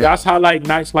 But see, that's how like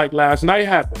nights like last night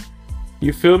happen.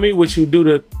 You feel me? What you do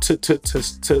to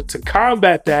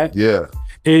combat that? Yeah.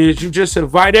 Is you just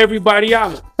invite everybody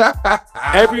out.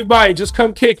 Everybody, just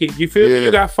come kick it. You feel me?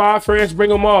 You got 5 friends,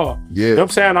 bring them all. Yeah. You know what I'm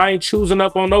saying? I ain't choosing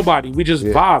up on nobody. We just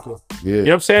vibing. Yeah. You know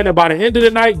what I'm saying? And by the end of the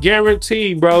night,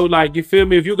 guaranteed, bro. Like, you feel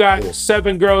me? If you got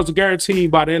 7 girls, guaranteed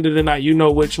by the end of the night, you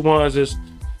know which ones is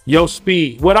your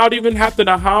speed without even having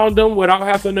to hound them, without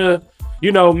having to,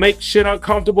 you know, make shit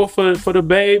uncomfortable for the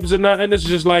babes and nothing. It's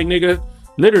just like, nigga,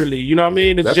 literally, you know what I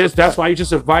mean? It's that's why you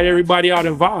just invite everybody out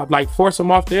and vibe, like force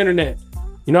them off the internet.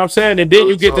 You know what I'm saying? And then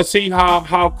you get to see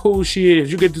how cool she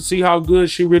is. You get to see how good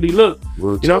she really look. You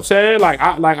know what I'm saying? Like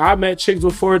I met chicks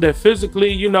before that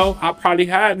physically, you know, I probably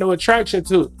had no attraction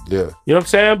to. Yeah. You know what I'm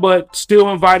saying? But still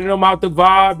inviting them out the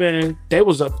vibe, and they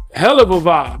was a hell of a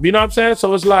vibe. You know what I'm saying?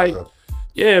 So it's like,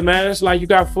 yeah, man, it's like you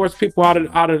got to force people out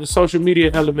of the social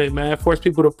media element, man. Force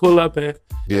people to pull up and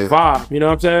vibe. You know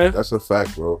what I'm saying? That's a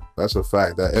fact, bro. That's a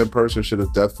fact. That in person should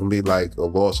have definitely like a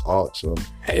lost art. So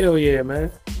hell yeah,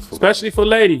 man. Especially for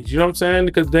ladies. You know what I'm saying?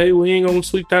 Because we ain't gonna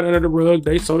sweep that under the rug.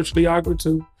 They socially awkward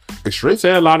too. Extreme. I'm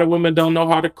saying a lot of women don't know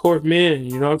how to court men.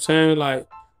 You know what I'm saying? Like,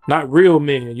 not real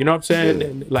men. You know what I'm saying?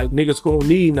 Yeah. Like niggas who don't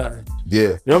need nothing. Yeah. You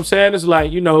know what I'm saying? It's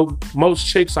like, you know, most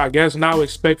chicks, I guess, now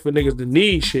expect for niggas to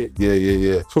need shit.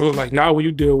 Yeah. So like now when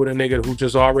you deal with a nigga who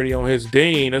just already on his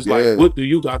dean, it's like, what do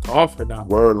you got to offer now?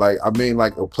 Word, like, I mean,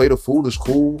 like a plate of food is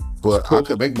cool, but I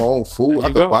could make my own food.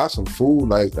 I could buy some food.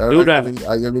 Like, I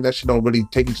mean, that shit don't really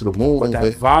take you to the moon. But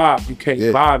that vibe, you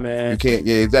can't buy, man. You can't,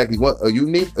 exactly. What a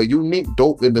unique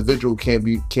dope individual can't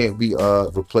be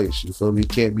replaced. You feel me?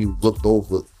 Can't be looked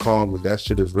over calmly. That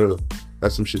shit is real.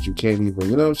 That's some shit you can't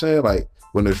even, you know what I'm saying? Like,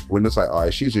 when it's like, all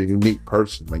right, she's a unique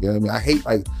person. Like, you know what I mean? I hate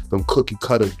like them cookie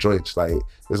cutter joints. Like,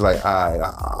 it's like, I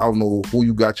don't know who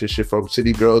you got your shit from,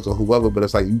 City Girls or whoever, but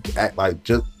it's like you act like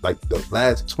just like the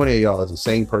last 20 of y'all is the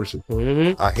same person.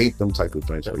 I hate them type of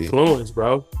joints. Influence,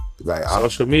 bro. Like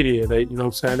social media, they, you know what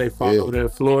I'm saying? They follow the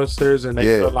influencers and they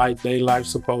feel like they life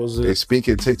supposed to. They speak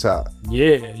in TikTok.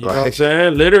 Yeah, you know what I'm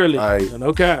saying? Literally,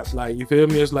 no cap. Like, you feel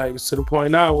me? It's like, it's to the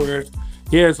point now where,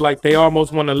 yeah, it's like they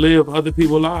almost want to live other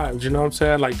people's lives. You know what I'm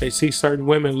saying? Like, they see certain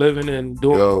women living and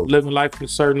living life in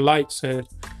certain lights, and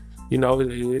you know,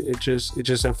 it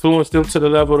just influenced them to the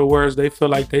level of where they feel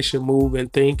like they should move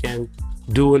and think and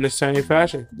do in the same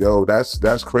fashion. Yo,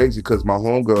 that's crazy, because my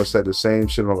homegirl said the same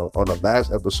shit on the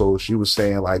last episode. She was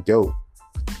saying like, yo,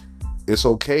 it's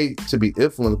okay to be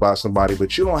influenced by somebody,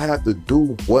 but you don't have to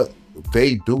do what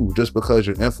they do just because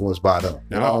you're influenced by them.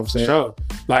 You know what I'm saying? Sure.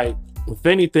 Like, if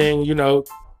anything, you know,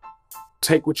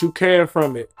 take what you can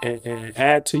from it and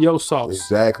add to your sauce.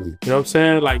 Exactly. You know what I'm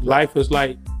saying? Like, life is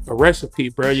like a recipe,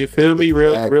 bro. You feel me?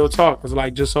 Real talk. It's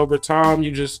like, just over time,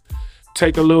 you just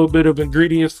take a little bit of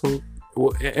ingredients from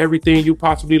everything you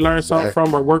possibly learn something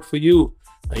from or work for you,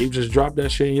 and you just drop that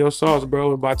shit in your sauce,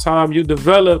 bro. And by the time you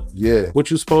develop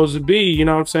what you're supposed to be, you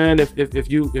know what I'm saying?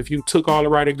 If you took all the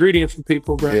right ingredients from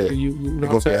people, bro, you know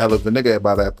what I'm saying? Hell of a nigga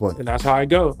by that point. And that's how I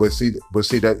go. But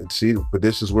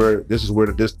this is where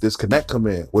this disconnect come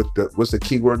in. What's the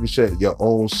key word you said? Your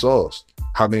own sauce.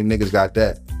 How many niggas got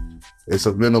that? It's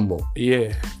a minimal.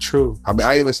 Yeah, true. I mean,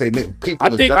 I even say people.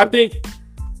 I think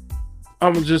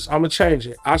I'm gonna change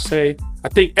it. I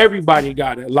think everybody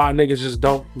got it. A lot of niggas just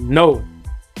don't know.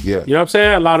 Yeah. You know what I'm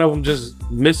saying? A lot of them just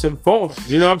misinformed.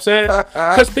 You know what I'm saying?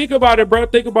 Cause think about it, bro.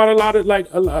 Think about a lot of like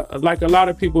a lot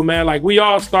of people, man. Like, we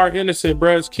all start innocent,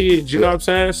 bro, as kids. You know what I'm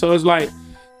saying? So it's like,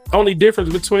 only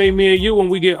difference between me and you when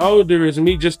we get older is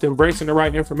me just embracing the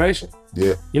right information.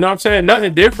 Yeah. You know what I'm saying?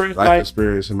 Nothing different. Life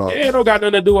experience and all. Yeah, it don't got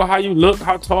nothing to do with how you look,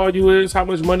 how tall you is, how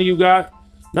much money you got.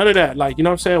 None of that. Like, you know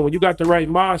what I'm saying? When you got the right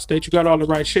mind state, you got all the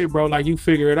right shit, bro. Like, you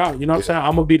figure it out. You know what I'm saying?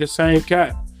 I'm gonna be the same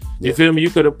cat. You feel me? You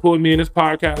could have pulled me in this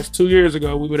podcast 2 years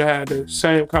ago. We would have had the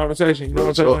same conversation. You know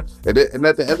what I'm saying? And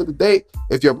at the end of the day,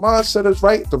 if your mindset is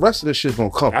right, the rest of the shit's gonna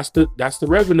come. That's the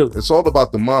revenue. It's all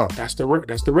about the mind. That's the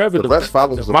revenue. The rest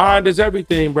follows the mind is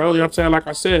everything, bro. You know what I'm saying? Like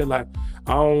I said, like,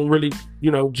 I don't really, you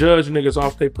know, judge niggas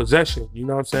off their possession. You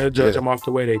know what I'm saying? Judge them off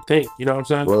the way they think. You know what I'm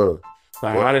saying? Word.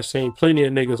 Like, I done seen plenty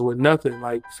of niggas with nothing,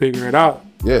 like, figure it out.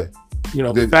 Yeah. You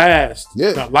know, fast.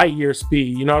 Yeah. Light year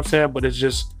speed. You know what I'm saying? But it's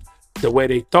just the way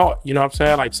they thought. You know what I'm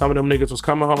saying? Like, some of them niggas was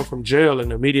coming home from jail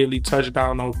and immediately touched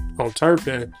down on turf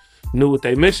and knew what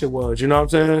their mission was. You know what I'm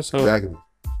saying? So, exactly.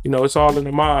 You know, it's all in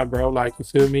the mind, bro. Like, you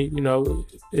feel me? You know,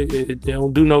 it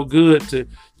don't do no good to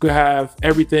have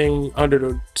everything under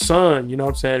the sun. You know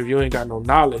what I'm saying? If you ain't got no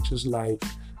knowledge, it's like,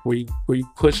 where you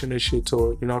pushing this shit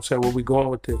toward? You know what I'm saying? Where we going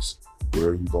with this? Where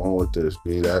are you going with this,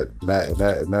 B?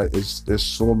 There's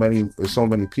so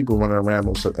many people running around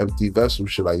on some empty vessel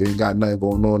shit. Like, you ain't got nothing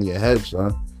going on in your head,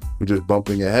 son. You just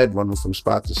bumping your head, running from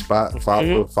spot to spot,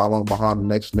 following behind the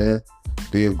next man,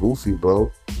 being goofy, bro.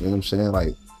 You know what I'm saying?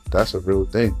 Like, that's a real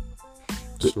thing.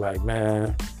 It's like,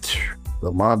 man,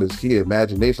 the mind is key.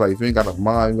 Imagination. Like, if you ain't got a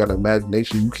mind, you got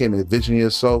imagination, you can't envision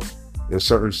yourself in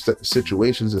certain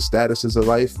situations and statuses of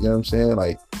life. You know what I'm saying?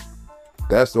 Like,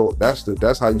 that's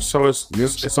how you. So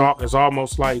it's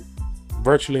almost like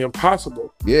virtually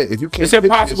impossible. Yeah, if you can't, it's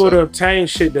impossible to obtain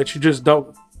shit that you just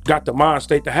don't got the mind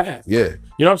state to have. Yeah, you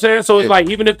know what I'm saying. So it's like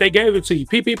even if they gave it to you,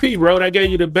 PPP, bro, that gave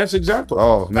you the best example.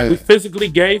 Oh man, like, we physically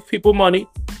gave people money,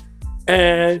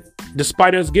 and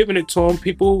despite us giving it to them,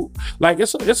 people like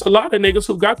it's a lot of niggas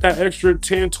who got that extra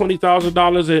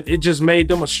 $10,000-$20,000, and it just made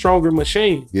them a stronger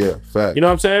machine. Yeah, fact. You know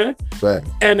what I'm saying? Fact.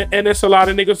 And it's a lot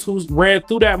of niggas who ran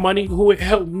through that money who it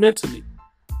helped mentally.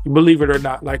 Believe it or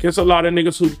not, like it's a lot of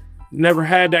niggas who never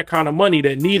had that kind of money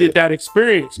that needed that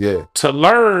experience to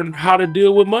learn how to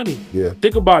deal with money. Yeah.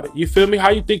 Think about it. You feel me?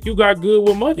 How you think you got good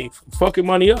with money? Fucking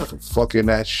money up. Fucking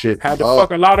that shit Had to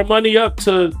fuck a lot of money up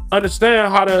to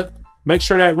understand how to make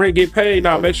sure that rent get paid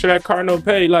now, make sure that car no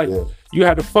pay. Like you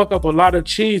had to fuck up a lot of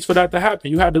cheese for that to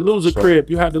happen. You had to lose a crib.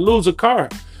 You had to lose a car.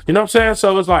 You know what I'm saying?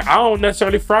 So it's like, I don't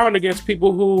necessarily frown against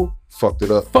people who fucked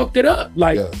it up.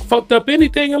 Like fucked up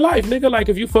anything in life, nigga. Like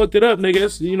if you fucked it up, nigga,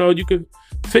 it's, you know, you can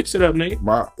fix it up, nigga.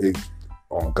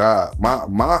 Oh God, my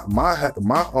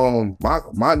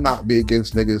not be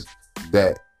against niggas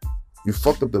that you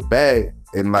fucked up the bag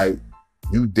and like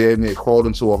you damn near crawled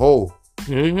into a hole.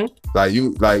 Like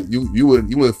you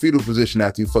in a fetal position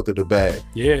after you fucked up the bag.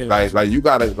 Yeah. Like you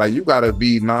gotta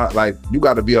be not like you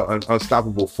gotta be an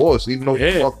unstoppable force. Even though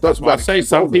you fucked up. That's why I say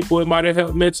some people it might have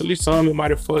helped mentally, some it might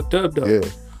have fucked up though. Yeah.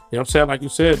 You know what I'm saying? Like you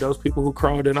said, those people who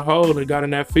crawled in a hole and got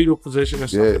in that fetal position, and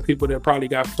some of the people that probably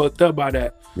got fucked up by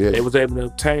that, they was able to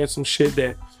obtain some shit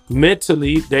that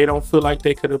mentally they don't feel like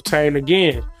they could obtain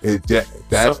again.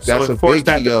 That's a big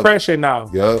that depression now.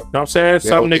 Yeah. You know what I'm saying?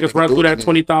 Some niggas run through that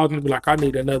 20,000 and be like, I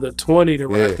need another 20 to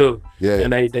run through. Yeah.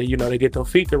 And they you know, they get their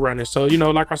feet to running. So, you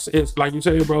know, like I said, it's like you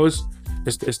said, bro, it's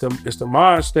the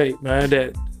mind state, man,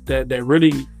 that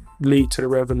really lead to the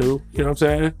revenue. You know what I'm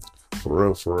saying?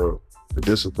 For real. The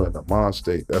discipline, the mind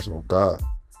state, that's on God.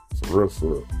 For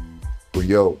real. But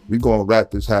yo, we gonna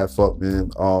wrap this half up, man.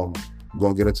 We're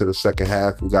gonna get into the second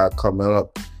half. We got coming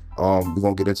up. We're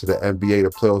gonna get into the NBA. The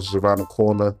playoffs is around the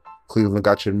corner. Cleveland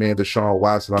got your man Deshaun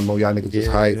Watson. I know y'all niggas is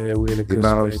hype. Yeah, we're in a good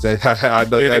space. I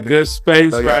know we're in a good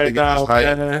space right now,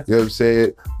 man. You know what I'm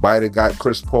saying? Biden got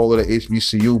Chris Paul of the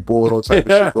HBCU board, all type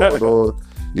of shit going on.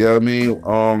 You know what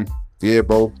I mean? Yeah,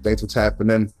 bro. Thanks for tapping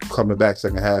in. Coming back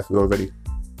second half. We already.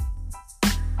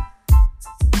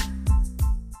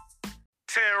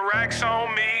 10 racks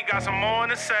on me, got some more in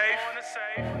the safe.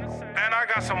 And I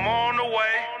got some more on the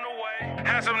way.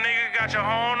 Had some niggas got your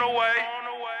on the way.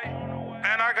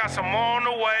 And I got some more on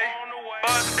the way.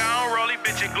 Bust down, rolly,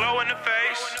 bitch, it glow in the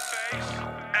face.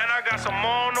 And I got some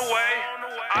more on the way.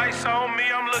 Ice on me,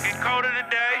 I'm looking colder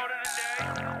today.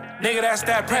 Nigga, that's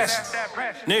that pressure.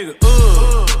 Nigga,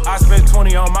 I spent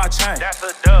 20 on my chain. That's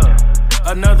a dub.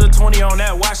 Another 20 on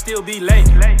that watch, still be late.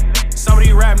 Some of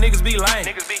these rap niggas be lame.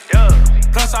 Niggas be dub.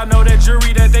 Plus I know that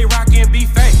jewelry that they rockin' be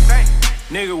fake.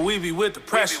 Nigga, we be with the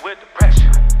pressure.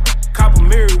 Cop a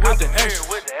mirror with the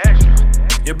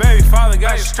extra. Your baby father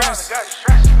got you stressed.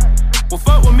 Well,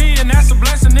 fuck with me and that's a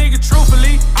blessing, nigga.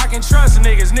 Truthfully, I can trust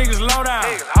niggas. Niggas low down.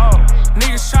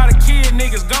 Niggas shot a kid,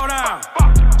 niggas go down.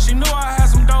 She knew I had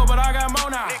some dough, but I got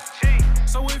more now.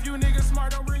 So if you niggas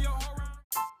smart, don't bring your whole round.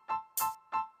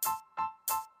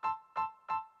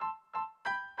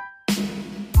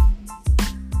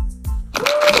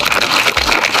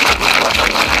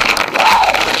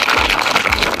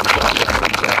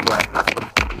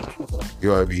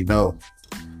 You already know.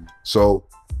 So,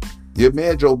 your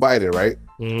man Joe Biden, right?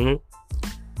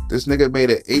 This nigga made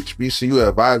an HBCU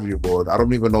advisory board. I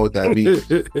don't even know what that means.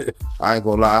 I ain't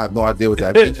gonna lie, I have no idea what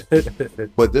that means.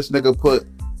 But this nigga put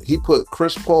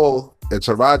Chris Paul and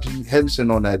Taraji Henson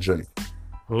on that joint.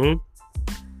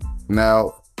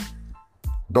 Now,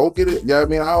 don't get it. Yeah, I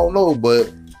mean, I don't know,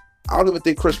 but I don't even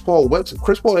think Chris Paul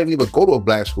didn't even go to a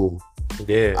black school.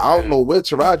 Yeah. I don't know where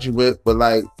Taraji went, but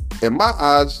like in my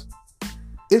eyes,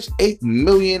 it's 8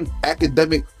 million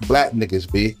academic black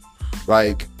niggas, B.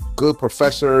 Like good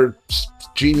professor,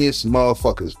 genius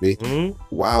motherfuckers, B.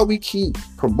 Why we keep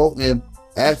promoting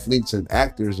athletes and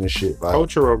actors and shit? Like,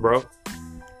 cultural, bro.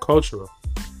 Cultural.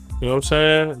 You know what I'm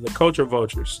saying? The culture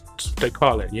vultures, they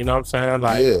call it. You know what I'm saying?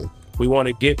 Like, we want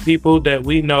to get people that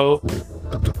we know,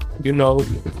 you know,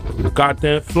 got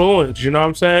the influence. You know what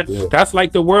I'm saying? That's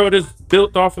like the world is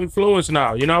built off influence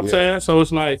now. You know what I'm saying? So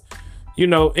it's like, you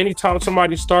know, anytime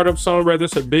somebody start up something, whether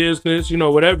it's a business, you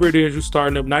know, whatever it is, you're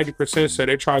starting up, 90% say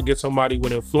they try to get somebody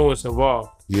with influence involved.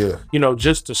 Yeah. You know,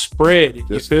 just to spread it.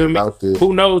 Just, you feel me?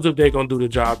 Who knows if they're going to do the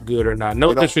job good or not?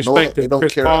 No disrespect to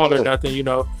Chris Paul or nothing, you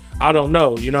know. I don't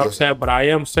know, you know what I'm saying? But I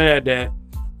am saying that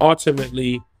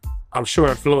ultimately, I'm sure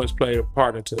influence played a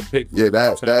part into the pick. Yeah,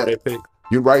 that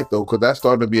you're right though, because that's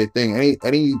starting to be a thing.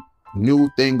 new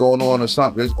thing going on or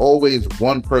something, there's always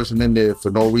one person in there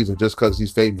for no reason, just because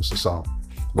he's famous or something.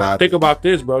 Well, think about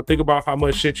this, bro. Think about how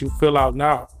much shit you fill out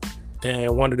now.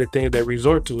 And one of the things they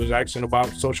resort to is asking about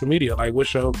social media. Like,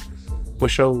 what's your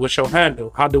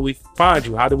handle? How do we find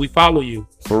you? How do we follow you?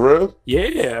 For real?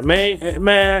 Yeah,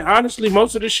 man. Honestly,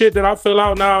 most of the shit that I fill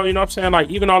out now, you know what I'm saying? Like,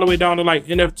 even all the way down to like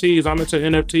NFTs. I'm into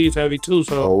NFTs heavy too.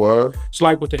 So it's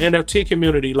like with the NFT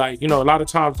community, like, you know, a lot of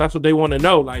times that's what they want to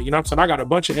know. Like, you know what I'm saying? I got a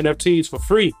bunch of NFTs for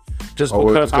free just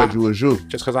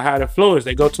because I had influence.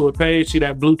 They go to a page, see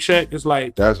that blue check. It's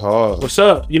like, that's hard. What's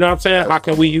up? You know what I'm saying? How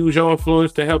can we use your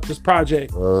influence to help this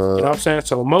project? You know what I'm saying?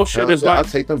 So most shit is like, I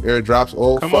take them airdrops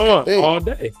all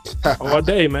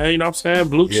day, man. You know what I'm saying?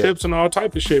 Blue chips and all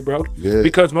type of shit, bro. Yeah.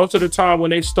 Because most of the time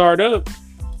when they start up,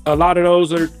 a lot of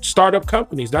those are startup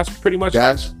companies. That's pretty much.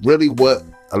 That's really what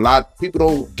a lot of people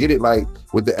don't get it. Like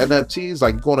with the NFTs,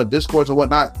 like going to Discord and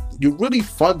whatnot, you're really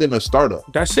funding a startup.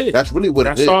 That's it. That's really what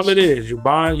it is. That's all it is.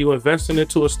 You investing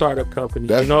into a startup company.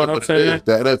 That's you know what I'm saying?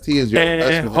 The NFT is your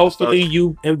investment. And hopefully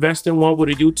you invest in one with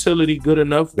a utility good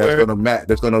enough. That's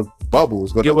gonna bubble.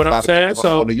 It's gonna get what I'm saying.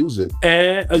 So want to use it.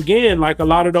 And again, like a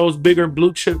lot of those bigger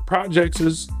blue chip projects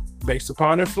is based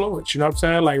upon influence. You know what I'm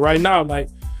saying? Like right now, like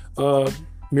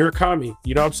Murakami,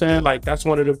 you know what I'm saying? Like that's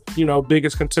one of the, you know,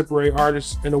 biggest contemporary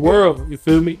artists in the world. You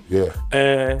feel me? Yeah.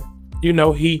 And you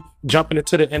know, he jumping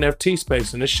into the NFT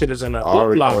space, and this shit is in a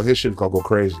hoopla. Oh, his shit gonna go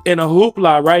crazy. In a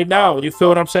hoopla right now. You feel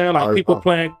what I'm saying? Like people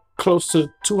playing close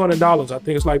to $200. I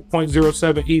think it's like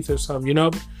 0.07 ETH or something, you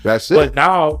know? That's it. But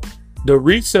now the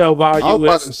resale value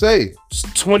is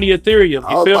 20 Ethereum.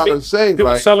 You feel me?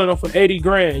 People selling them for 80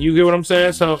 grand. You get what I'm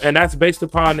saying? So, and that's based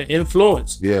upon the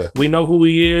influence. Yeah. We know who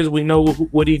he is. We know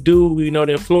what he do. We know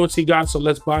the influence he got. So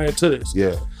let's buy into this.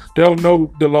 Yeah. They don't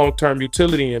know the long-term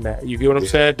utility in that. You get what I'm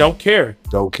saying? Don't care.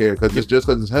 Don't care because it's just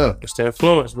because it's him. It's the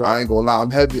influence, bro. I ain't gonna lie.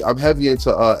 I'm heavy into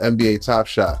NBA Top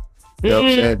Shot. You know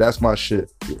what I'm saying? That's my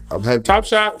shit. I'm heavy. Top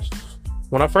Shot.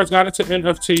 When I first got into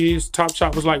NFTs, Top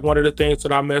Shot was like one of the things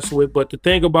that I messed with. But the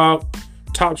thing about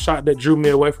Top Shot that drew me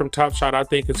away from Top Shot, I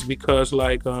think it's because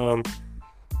like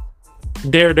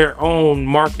they're their own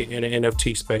market in the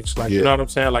NFT space. Like you know what I'm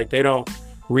saying? Like they don't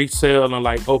resell on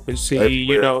like OpenSea,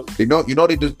 you know.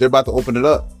 They're about to open it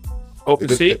up.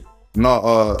 OpenSea?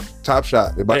 No, Top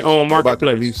Shot. They own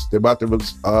marketplace. They're about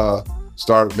to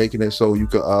start making it so you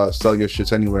can sell your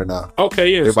shits anywhere now.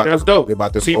 Okay, yes, that's dope. They're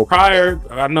about to see prior.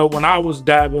 I know when I was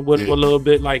dabbing with a little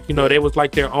bit, like you know, they was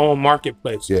like their own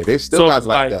marketplace. Yeah, they still got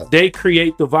like that. They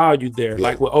create the value there.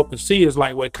 Like with OpenSea is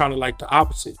like what kind of like the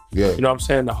opposite. Yeah, you know what I'm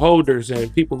saying? The holders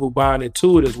and people who buying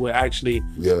into it is what actually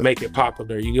make it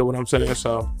popular. You get what I'm saying?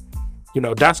 So, you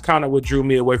know, that's kind of what drew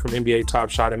me away from NBA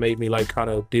Top Shot and made me like kind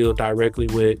of deal directly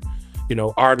with, you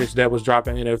know, artists that was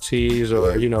dropping NFTs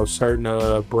or, you know,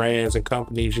 certain brands and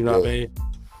companies, you know what I mean?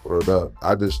 Word up.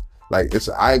 I just, like,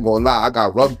 I ain't gonna lie, I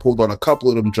got rug pulled on a couple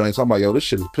of them joints. I'm like, yo, this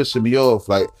shit is pissing me off.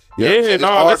 Like,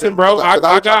 listen, bro,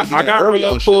 I got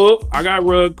rug pulled. I got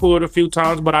rug pulled a few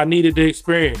times, but I needed the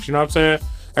experience, you know what I'm saying?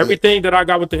 Everything that I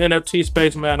got with the NFT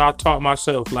space, man, I taught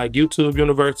myself. Like YouTube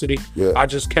University, I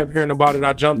just kept hearing about it.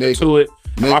 I jumped into it.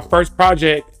 My first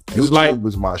project was like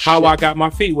how I got my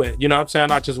feet wet. You know what I'm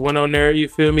saying? I just went on there, you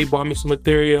feel me? Bought me some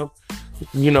Ethereum.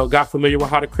 You know, got familiar with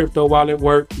how the crypto wallet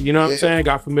worked. You know what I'm saying?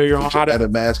 Got familiar on how to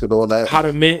mask and all that. How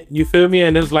to mint. You feel me?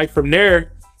 And it's like from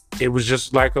there, it was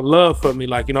just like a love for me.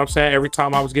 Like, you know what I'm saying? Every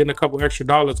time I was getting a couple extra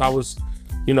dollars, I was,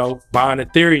 you know, buying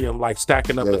Ethereum, like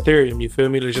stacking up Ethereum. You feel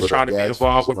me? They're just trying to be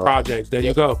involved with projects. There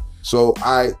you go. So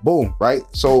boom, right?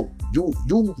 So you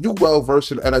well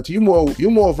versed in NFT. You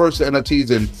more versed in NFTs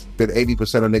than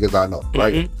 80% of niggas I know,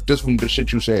 right? Just from the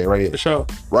shit you saying right here. For sure.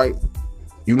 Right.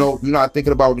 You know, you're not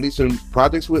thinking about releasing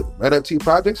projects with NFT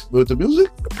projects with the music?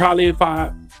 Probably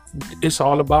it's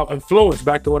all about influence,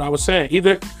 back to what I was saying.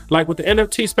 Either like with the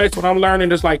NFT space, what I'm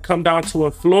learning is like come down to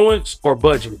influence or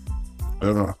budget.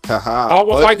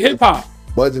 Almost like hip hop.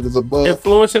 Budget is a bug.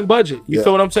 Influence and budget. You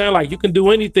feel what I'm saying? Like you can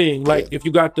do anything. Like if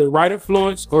you got the right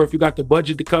influence or if you got the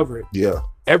budget to cover it. Yeah.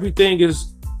 Everything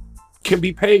can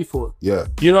be paid for. Yeah.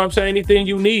 You know what I'm saying? Anything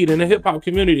you need in the hip hop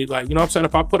community. Like, you know what I'm saying?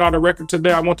 If I put out a record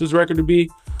today, I want this record to be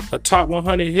a top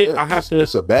 100 hit.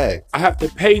 It's a bag. I have to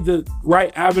pay the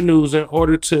right avenues in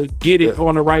order to get it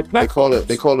on the right platform.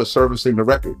 They call it servicing the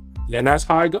record. And that's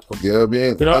how I go. You know what I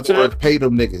mean? You know what I'm saying? Pay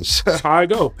them niggas. That's how I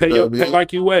go. Pay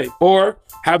like you weigh. Or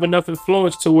have enough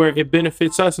influence to where it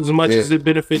benefits us as much as it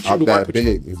benefits you. That big.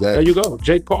 Exactly. There you go.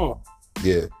 Jake Paul.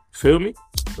 Yeah. Feel me?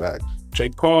 Fact.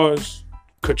 Jake Paul is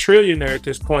quadrillionaire at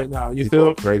this point now. You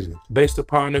feel crazy based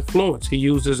upon influence. He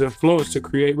uses influence to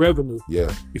create revenue.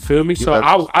 Yeah, you feel me? So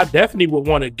I definitely would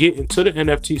want to get into the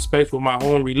NFT space with my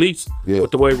own release,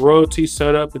 with the way royalties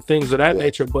set up and things of that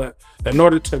nature. But in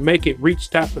order to make it reach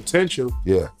that potential,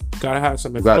 gotta have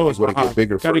some influence behind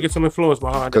it. Gotta get some influence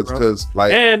behind it, bro.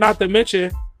 Like, and not to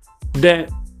mention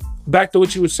that, back to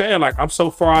what you were saying, like, I'm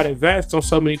so far out advanced on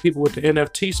so many people with the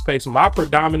NFT space. My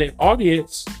predominant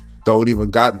audience they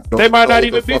might not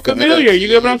even be familiar. You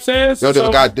get what I'm saying? They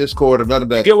never got Discord or none of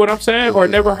that. You get what I'm saying? Or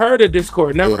never heard of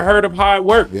Discord, never heard of how it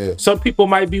works. Some people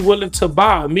might be willing to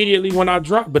buy immediately when I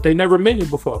drop, but they never met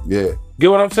it before. Get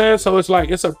what I'm saying? So it's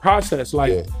like, it's a process.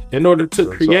 Like, in order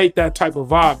to create that type of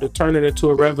vibe, to turn it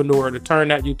into a revenue or to turn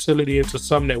that utility into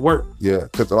something that works. Yeah,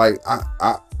 because like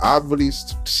I really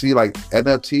see like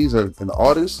NFTs and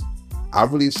artists, I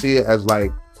really see it as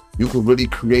like you can really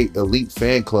create elite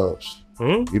fan clubs.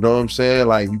 You know what I'm saying?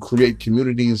 Like, you create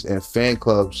communities and fan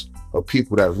clubs of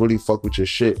people that really fuck with your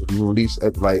shit. You release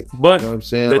it, like, but you know what I'm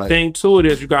saying? The thing to it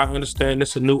is, you gotta understand,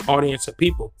 it's a new audience of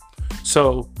people.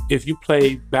 So if you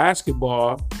play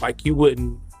basketball, like, you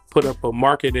wouldn't put up a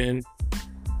marketing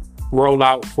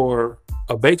rollout for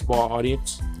a baseball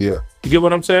audience. You get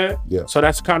what I'm saying? So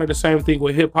that's kind of the same thing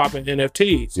with hip hop and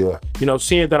NFTs. You know,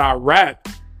 seeing that I rap,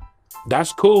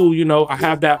 that's cool, you know, I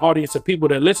have that audience of people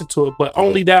that listen to it, but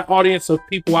only that audience of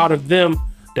people out of them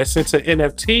that's into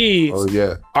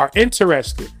NFTs are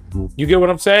interested. You get what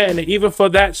I'm saying? And even for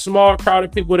that small crowd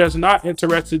of people that's not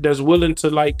interested, that's willing to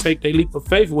like take their leap of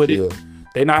faith with it,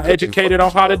 they're not educated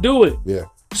on how to do it.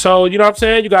 So, you know what I'm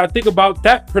saying? You got to think about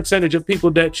that percentage of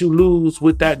people that you lose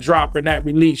with that drop and that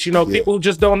release. You know, people who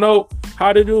just don't know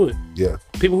how to do it.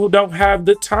 People who don't have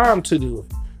the time to do it.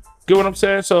 Get what I'm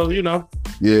saying? So, you know.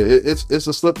 It's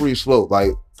a slippery slope.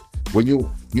 Like, when you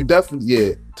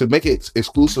definitely to make it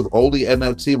exclusive only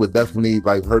NFT would definitely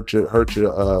like hurt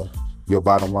your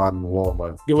bottom line in the long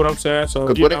run. Get what I'm saying? So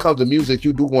because when it comes to music,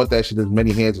 you do want that shit in as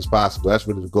many hands as possible. That's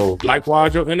what it goes.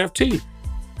 Likewise, your NFT.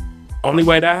 Only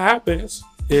way that happens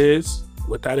is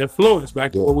with that influence.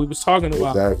 Back to what we was talking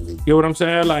about. Exactly. Get what I'm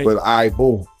saying? Like, but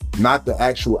boom, not the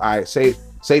actual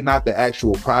say not the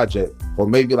actual project, or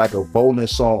maybe like a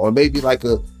bonus song, or maybe like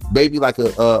a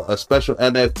special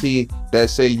NFT that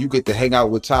say you get to hang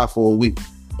out with Ty for a week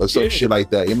or some shit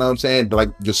like that. You know what I'm saying? Like,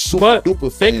 just super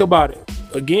duper. Think about it.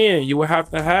 Again, you would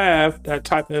have to have that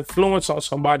type of influence on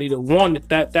somebody to want it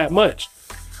that much.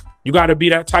 You got to be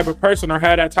that type of person or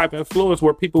have that type of influence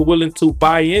where people willing to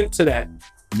buy into that.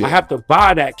 I have to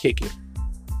buy that kick it.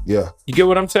 You get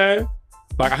what I'm saying?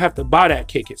 Like, I have to buy that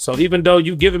kick it. So even though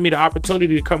you giving me the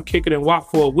opportunity to come kick it and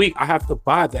walk for a week, I have to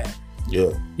buy that.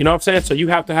 You know what I'm saying? So you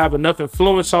have to have enough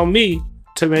influence on me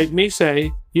to make me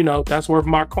say, you know, that's worth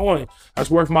my coin. That's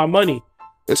worth my money.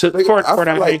 I feel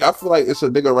like it's a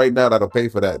nigga right now that'll pay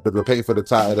for that. That'll pay for the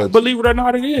time. Believe it or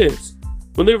not, it is.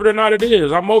 Believe it or not, it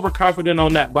is. I'm overconfident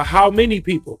on that. But how many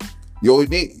people? You only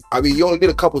need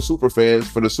a couple super fans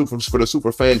for the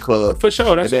super fan club. For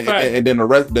sure, that's a fact. And then the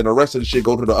rest of the shit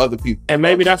go to the other people. And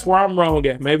maybe that's where I'm wrong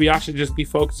at. Maybe I should just be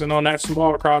focusing on that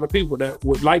small crowd of people that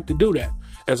would like to do that,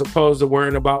 as opposed to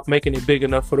worrying about making it big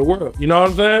enough for the world. You know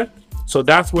what I'm saying? So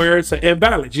that's where it's an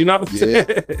imbalance. You know what I'm saying?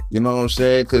 You know what I'm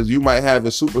saying? Because you might have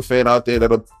a super fan out there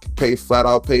that'll flat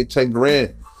out pay 10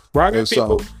 grand. Right,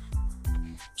 people.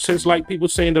 Since like people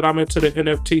saying that I'm into the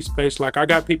NFT space, like I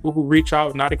got people who reach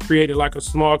out and I created like a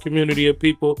small community of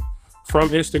people from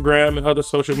Instagram and other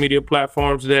social media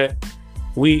platforms that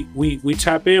we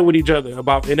tap in with each other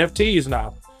about NFTs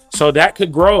now. So that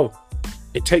could grow.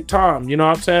 It take time, you know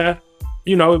what I'm saying?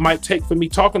 You know, it might take for me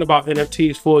talking about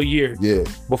NFTs for a year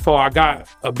before I got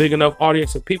a big enough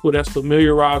audience of people that's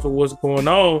familiarized with what's going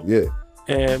on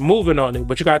and moving on it.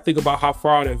 But you gotta think about how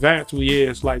far in advance we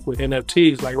is, like with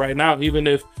NFTs. Like right now, even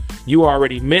if you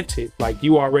already minted, like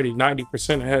you already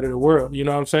 90% ahead of the world. You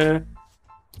know what I'm saying?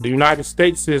 The United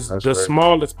States is the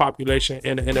smallest population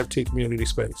in the NFT community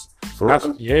space.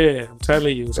 Yeah, I'm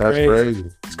telling you, it's crazy.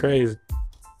 It's crazy.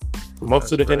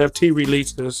 Most of the NFT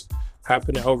releases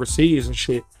happening overseas and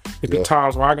shit. It be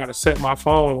times where I gotta set my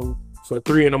phone for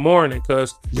 3 in the morning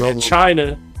because in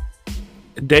China,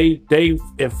 they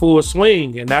in full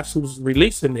swing, and that's who's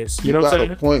releasing this. You know what I'm saying? You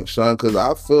got a point, son, because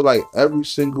I feel like every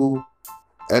single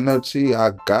NFT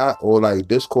I got or like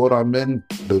Discord I'm in,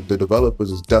 the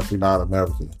developers is definitely not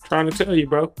American. Trying to tell you,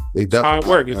 bro. They definitely how it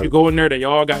works. If you go in there, they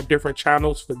all got different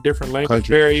channels for different language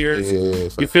barriers.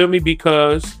 You feel me?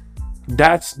 Because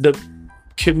that's the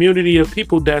community of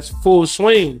people that's full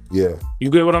swing. You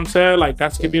get what I'm saying? Like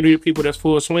that's community of people that's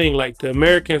full swing. Like the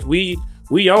Americans, we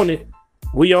own it.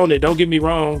 We own it. Don't get me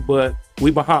wrong, but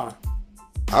we behind.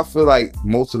 I feel like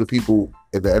most of the people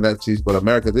in the NFTs, but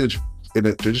America, they're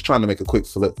just trying to make a quick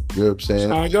flip. You know what I'm saying?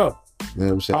 That's how I go. You know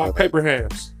what I'm saying? Paper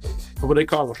hands. What they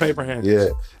call them, paper hands. Yeah,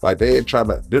 like they ain't trying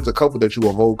to. There's a couple that you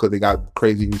will hold because they got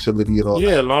crazy utility and all.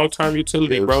 Yeah, that. long-term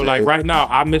utility, bro. Like right now,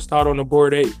 I missed out on the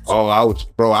Bored Apes. Oh, I was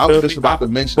just about to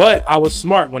mention. But I was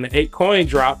smart when the 8 coin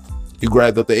dropped. You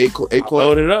grabbed up the 8 coin? I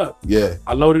loaded up. Yeah.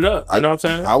 I loaded up. You know what I'm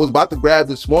saying? I was about to grab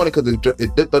this morning because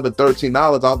it dipped under $13. I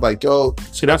was like, yo.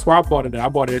 See, that's where I bought it at. I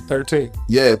bought it at 13.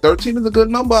 Yeah, 13 is a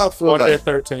good number, I feel bought like. it at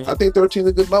 13. I think 13 is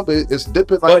a good number. It's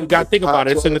dipping like. But you got to think about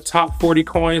it. It's in the top 40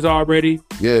 coins already.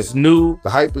 Yeah. It's new. The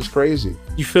hype is crazy.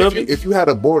 You feel me? If you had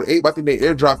a Bored Ape, I think they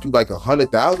airdropped you like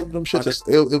 100,000 of them shits.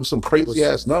 It was some crazy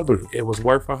ass number. It was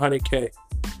worth 100K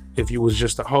if you was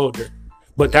just a holder.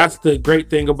 But that's the great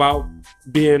thing about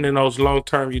being in those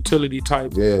long-term utility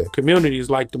type communities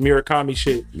like the Murakami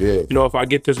shit. Yeah. You know, if I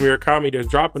get this Murakami that's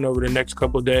dropping over the next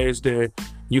couple of days, then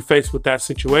you faced with that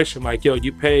situation. Like, yo,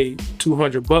 you paid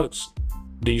 $200.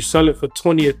 Do you sell it for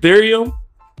 20 Ethereum?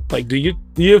 Like, do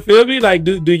you feel me? Like,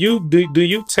 do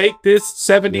you take this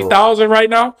 70,000 right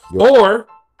now? Or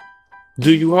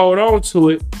do you hold on to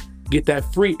it, get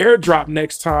that free airdrop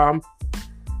next time,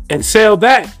 and sell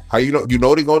that? How you know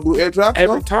they gonna do airdrop?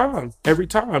 Every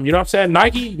time. You know what I'm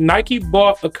saying? Nike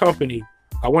bought a company.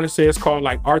 I want to say it's called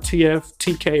like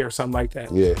RTFTK or something like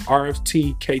that. Yeah.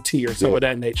 RFTKT or something of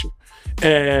that nature.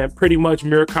 And pretty much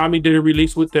Murakami did a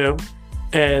release with them.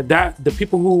 And that the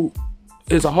people who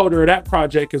is a holder of that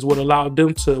project is what allowed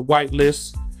them to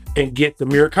whitelist and get the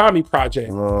Murakami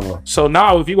project. So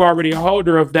now if you already a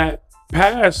holder of that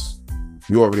pass,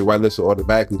 you already whitelisted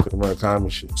automatically for the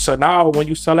Murakami shit. So now when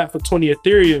you sell that for 20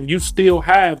 Ethereum, you still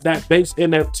have that base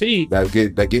NFT.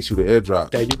 That gets you the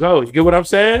airdrop. There you go. You get what I'm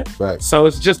saying? Right. So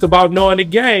it's just about knowing the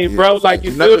game, bro. Like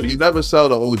you never sell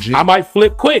the OG. I might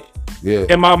flip quick. Yeah.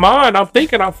 In my mind, I'm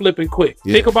thinking I'm flipping quick.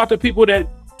 Yeah. Think about the people that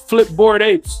flipped Bored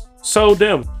Apes, sold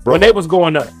them when they was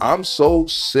going up. I'm so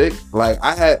sick. Like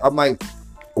I'm like,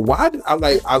 why did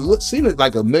I've seen it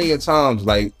like a million times.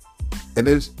 Like, and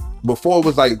it's before it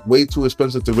was like way too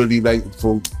expensive to really like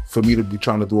for me to be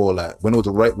trying to do all that. When it was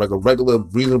a regular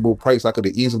reasonable price, I could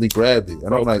have easily grabbed it. And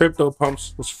bro, I'm like,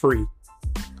 CryptoPunks was free.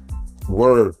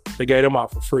 Word. They gave them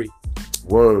out for free.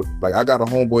 Word. Like I got a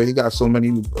homeboy. He got so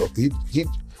many.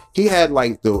 He had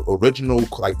like the original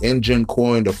like engine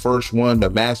coin, the first one, the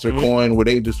master coin, where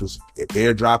they just was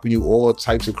airdropping you all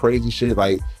types of crazy shit,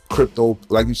 like crypto,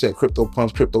 like you said,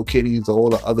 CryptoPunks, CryptoKitties, all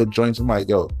the other joints. I'm like,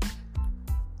 yo,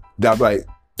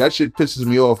 that shit pisses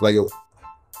me off. Like, yo,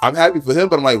 I'm happy for him,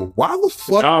 but I'm like, why the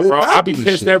fuck? Nah, bro, I be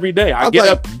pissed every day. I get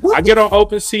on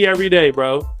OpenSea every day,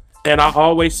 bro. And I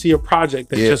always see a project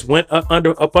that just went up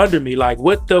under me. Like,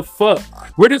 what the fuck?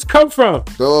 Where did this come from?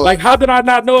 Bro, like, how did I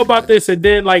not know about this? And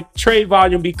then like trade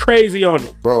volume be crazy on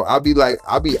it. Bro, I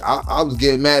was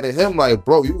getting mad at him. Like,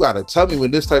 bro, you gotta tell me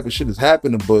when this type of shit is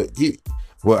happening. But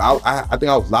I think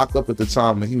I was locked up at the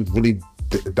time, and he was really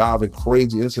diving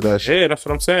crazy into that shit. Yeah, that's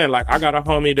what I'm saying. Like, I got a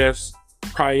homie that's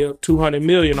probably up 200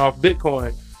 million off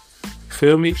Bitcoin.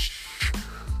 Feel me?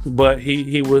 But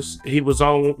he was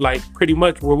on like pretty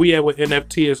much where we at with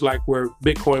NFT is like where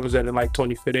Bitcoin was at in like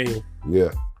 2015.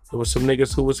 Yeah. There was some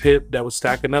niggas who was hip that was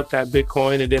stacking up that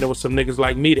Bitcoin, and then there was some niggas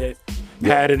like me that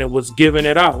had it and was giving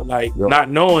it out, like not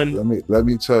knowing. Let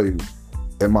me tell you,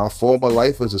 in my former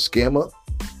life as a scammer,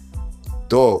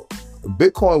 dog,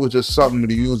 Bitcoin was just something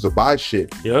to use to buy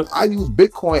shit. Yep. I use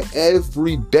Bitcoin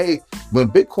every day when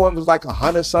Bitcoin was like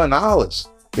 $100-something. You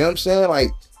know what I'm saying? Like,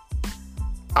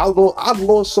 I've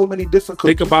lost so many different.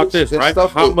 Think about this, right?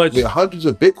 How much? With hundreds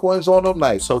of Bitcoins on them,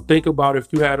 like. So think about if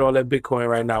you had all that Bitcoin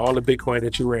right now, all the Bitcoin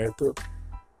that you ran through.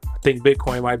 I think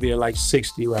Bitcoin might be at like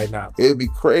 60 right now. It'd be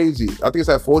crazy. I think it's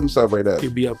at 40 something right now.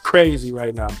 It'd be up crazy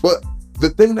right now. But the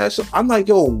thing I'm like,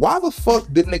 yo, why the fuck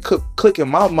didn't it click in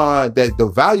my mind that the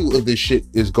value of this shit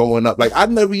is going up? Like, I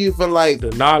never even like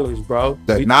the knowledge, bro.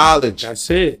 Knowledge. That's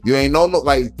it. You ain't no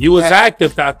like you was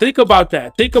active. Now think about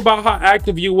that. Think about how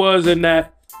active you was in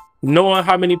that. Knowing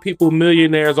how many people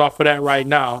millionaires off of that right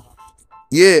now.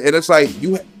 Yeah, and it's like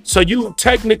so you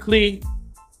technically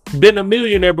been a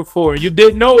millionaire before. You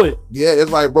didn't know it. Yeah,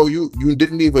 it's like, bro, you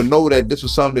didn't even know that this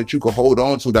was something that you could hold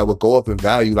on to that would go up in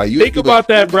value. Like, you think about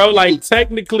that, bro. Like,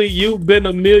 technically, you've been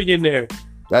a millionaire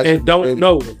and don't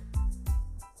know it,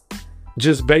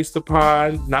 just based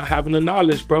upon not having the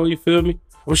knowledge, bro. You feel me?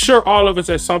 I'm sure all of us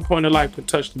at some point in life could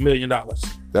touch $1 million.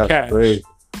 That's cash. Great.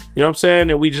 You know what I'm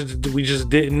saying? And we just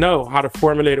didn't know how to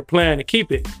formulate a plan to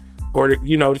keep it, or to,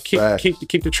 to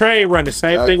keep the train running.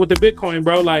 Same thing with the Bitcoin,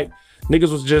 bro. Like,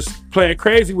 niggas was just playing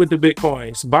crazy with the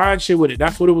Bitcoins, buying shit with it.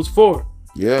 That's what it was for.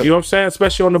 Yeah. You know what I'm saying?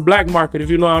 Especially on the black market, if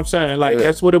you know what I'm saying. Like,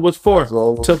 that's what it was for,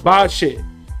 to buy shit.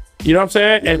 You know what I'm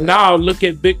saying? And now look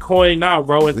at Bitcoin now,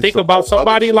 bro. And think about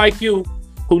somebody like you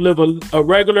who live a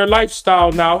regular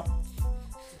lifestyle now,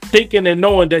 thinking and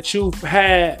knowing that you've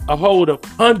had a hold of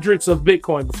hundreds of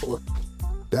Bitcoin before.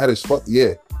 That is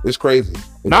yeah, it's crazy.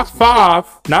 Not 5,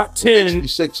 not 10.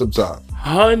 6 sometimes.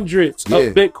 Hundreds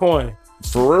of Bitcoin.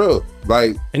 For real.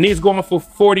 Like, and these going for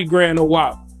 40 grand a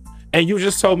while. And you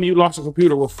just told me you lost a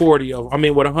computer with 40 of them. I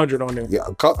mean, with 100 on there. Yeah,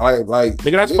 like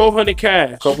nigga, that's 400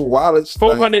 cash. Couple wallets.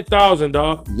 400,000,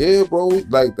 dog. Yeah, bro.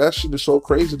 Like, that shit is so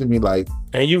crazy to me. Like,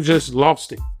 and you just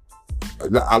lost it.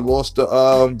 I lost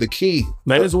the key.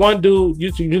 Man, there's one dude.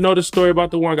 You know the story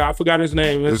about the one guy. I forgot his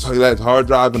name. That hard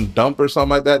drive and dump or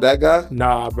something like that. That guy.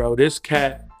 Nah, bro. This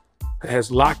cat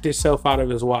has locked himself out of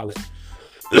his wallet.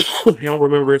 He don't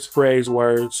remember his phrase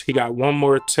words. He got one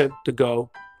more attempt to go.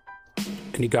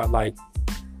 And he got like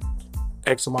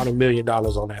X amount of $1 million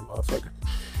on that motherfucker.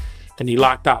 And he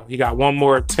locked out. He got one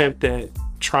more attempt at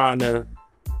trying to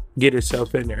get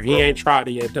himself in there. He ain't tried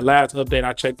it yet. The last update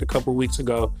I checked a couple weeks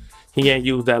ago, he ain't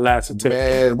used that last attempt.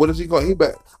 Man, what is he going?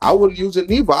 I wouldn't use it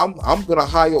neither. I'm gonna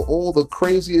hire all the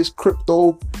craziest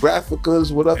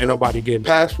cryptographics, whatever. Ain't nobody getting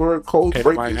password code.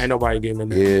 Ain't nobody getting in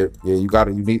there. Yeah.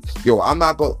 You need. Yo, I'm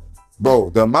not gonna.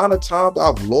 Bro, the amount of times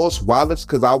I've lost wallets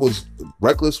because I was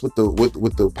reckless with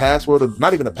the password, or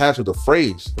not even the password, the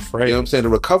phrase. You know what I'm saying? The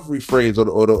recovery phrase or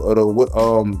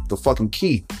the fucking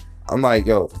key. I'm like,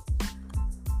 yo,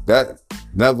 that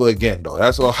never again though.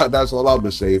 That's all I'm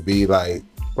gonna say. Be like,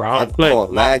 bro, I don't play.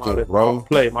 Lacking, bro. I don't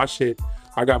play my shit.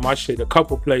 I got my shit a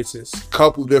couple places.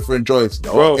 Couple different joints,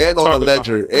 bro. And on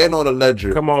the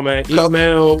ledger. Come on, man.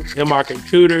 Email in my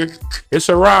computer. It's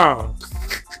around.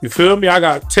 You feel me? I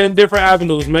got 10 different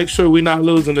avenues. Make sure we not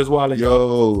losing this wallet.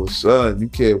 Yo, son, you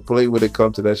can't play when it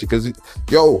comes to that shit. Cause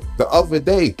yo, the other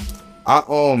day,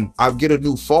 I get a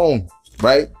new phone,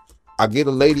 right? I get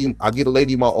a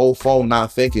lady my old phone,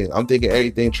 not thinking. I'm thinking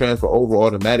everything transfer over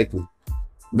automatically.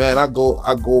 Man, I go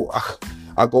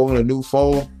on a new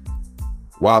phone,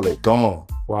 wallet gone.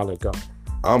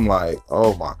 I'm like,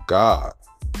 oh my God.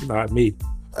 Not me.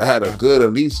 I had a good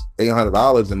at least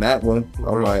 $800 in that one.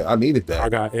 I'm like, I needed that. I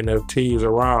got NFTs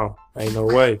around. Ain't no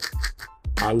way.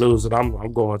 I lose it. I'm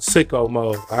going sicko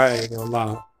mode. I ain't gonna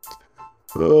lie.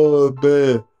 Oh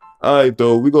man. All right,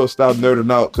 though. We gonna stop nerding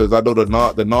out because I know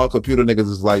the non-computer niggas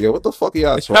is like, yo, what the fuck are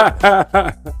y'all talking?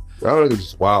 Y'all niggas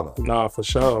just wild. Nah, for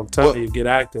sure. I'm telling you, get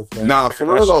active, man. Nah, for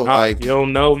real though. Like, you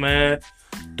don't know, man.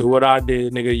 Do what I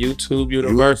did, nigga. YouTube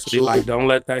University. Like, don't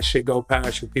let that shit go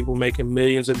past you. People making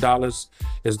millions of dollars.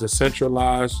 Is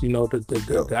decentralized. You know,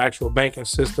 the actual banking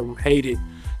system hate it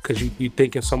because you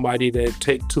thinking somebody that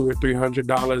take $200 or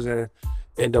 $300 and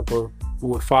end up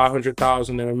with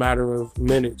 500,000 in a matter of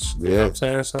minutes. You know what I'm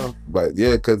saying? So, but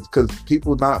yeah, cause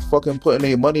people not fucking putting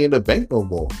their money in the bank no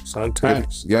more. Sun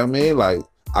tax. You know what I mean? Like,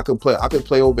 I could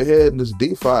play over here in this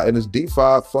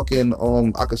DeFi fucking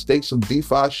I could stake some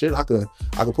DeFi shit. I could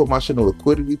put my shit in a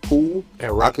liquidity pool.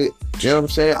 And I could, you know what I'm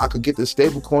saying? I could get the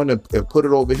stable coin and put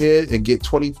it over here and get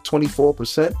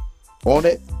 24% on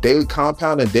it, daily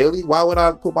compound and daily. Why would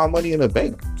I put my money in a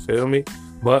bank? Feel me?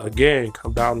 But again,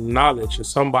 come down to knowledge. You're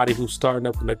somebody who's starting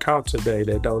up an account today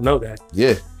that don't know that.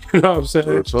 Yeah. You know what I'm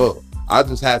saying? So I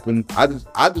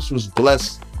just was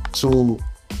blessed to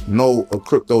know a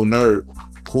crypto nerd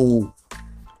who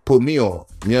put me on.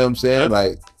 You know what I'm saying?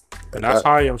 Like, and that's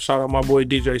how I am. Shout out my boy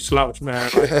DJ Slouch, man.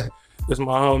 Like, this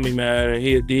my homie, man. And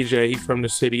he a DJ. He from the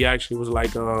city. He actually was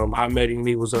like, I met him.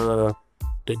 He was the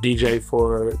DJ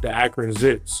for the Akron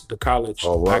Zips, the college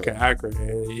back in Akron.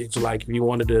 And it's like if you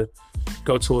wanted to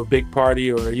go to a big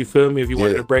party, or you feel me, if you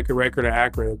wanted to break a record at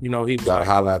Akron, you know, he was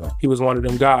like, he was one of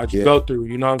them guys you go through.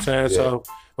 You know what I'm saying? So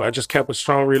I just kept a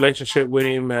strong relationship with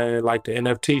him, and like the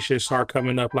NFT shit started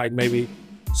coming up like maybe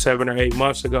 7 or 8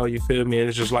 months ago, you feel me? And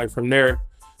it's just like from there,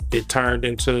 it turned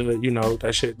into, you know,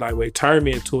 that shit like it turned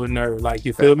me into a nerd. Like,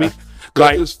 you feel me?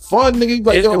 Like, it's fun, nigga.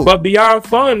 Like, but beyond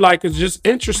fun, like, it's just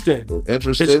interesting.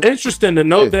 It's interesting to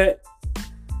know that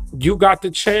you got the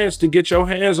chance to get your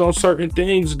hands on certain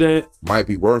things that might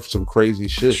be worth some crazy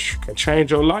shit. Can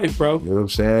change your life, bro. You know what I'm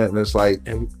saying? And it's like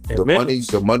the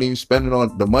money you spending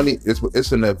on the money,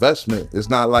 it's an investment. It's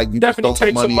not like you definitely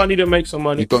take some money to make some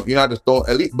money. You're not just throwing,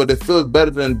 at least, but it feels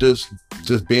better than just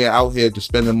being out here just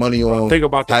spending money on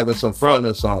having some fun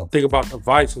or something. Think about the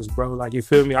vices, bro. Like, you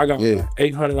feel me? I got an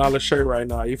 $800 shirt right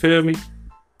now. You feel me?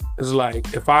 It's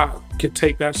like if I could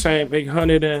take that same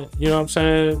 800 and, you know what I'm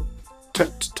saying,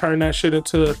 turn that shit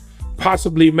into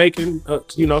possibly making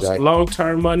you know, some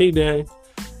long-term money, then,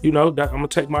 you know, that I'm gonna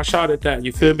take my shot at that.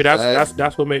 You feel me?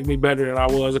 That's what made me better than I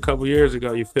was a couple years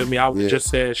ago. You feel me? I just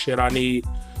said, shit, I need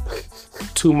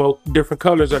two more different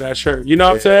colors of that shirt. You know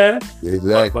what I'm saying?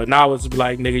 Exactly. But now it's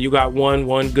like, nigga, you got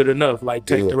one good enough. Like,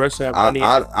 take the rest of that money.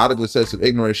 I'd have just said some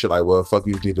ignorant shit like, well, fuck,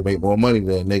 you need to make more money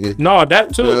then, nigga. No,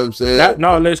 that too. You know what I'm saying?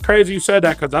 No, it's crazy you said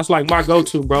that, because that's like my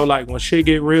go-to, bro. Like, when shit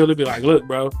get real, it be like, look,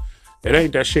 bro, it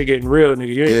ain't that shit getting real,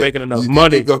 nigga. You ain't making enough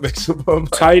money. Go make some more money.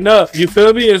 Tighten up. You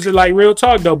feel me? It's like real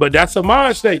talk, though. But that's a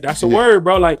mind state. That's a word,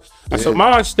 bro. Like, that's a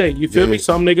mind state. You feel me?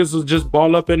 Some niggas will just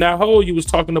ball up in that hole you was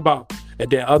talking about.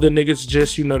 And then other niggas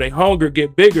just, you know, they hunger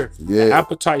get bigger. The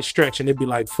appetite stretch. And it'd be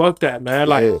like, fuck that, man.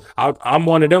 Like, I'm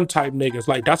one of them type niggas.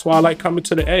 Like, that's why I like coming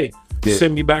to the A.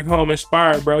 Send me back home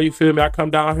inspired, bro. You feel me? I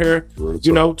come down here,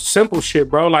 you know, simple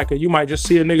shit, bro. Like, you might just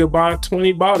see a nigga buying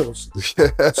 20 bottles.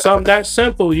 Something that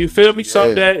simple, you feel me?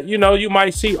 Something that, you know, you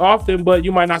might see often, but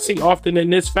you might not see often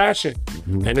in this fashion.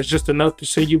 And it's just enough to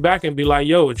send you back and be like,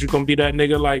 yo, is you gonna be that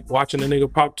nigga like watching a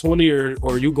nigga pop 20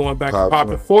 or you going back and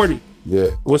popping 40?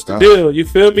 What's the deal? You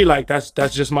feel me? Like, that's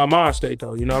just my mind state,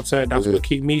 though. You know what I'm saying? That's what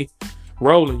keep me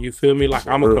rolling. You feel me? Like,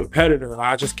 I'm a competitor.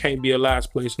 I just can't be a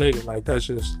last place nigga. Like, that's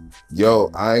just.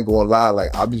 Yo, I ain't gonna lie.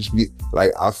 Like, I just be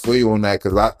like, I feel you on that,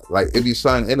 cause I like if you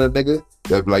something in a nigga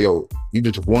that be like, yo, you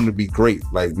just want to be great.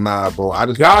 Like, nah, bro. I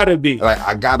just gotta be. Like,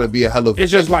 I gotta be a hell of.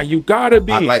 It's just like you gotta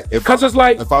be. Like, cause it's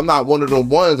like, if I'm not one of them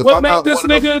ones, what make this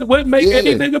nigga? What make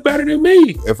any nigga better than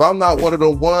me? If I'm not one of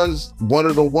them ones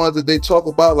that they talk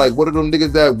about, like one of them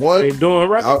niggas that won, they doing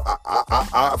right.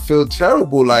 I feel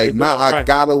terrible. Like, nah, I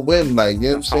gotta win. Like, you know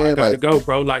what I'm saying? Like, go,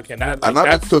 bro. Like, and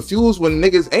I'm confused when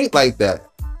niggas ain't like that.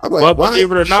 I'm like, but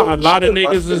believe it or not, a lot of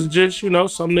niggas is just, you know,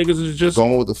 some niggas is just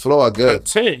going with the flow, I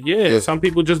guess. Content, some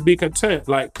people just be content,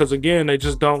 like, cause again, they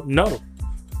just don't know. You know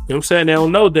what I'm saying? They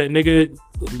don't know that, nigga,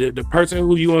 the person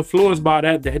who you influenced by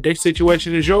that their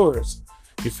situation is yours.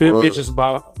 You feel me? It's just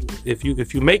about if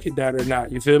you make it that or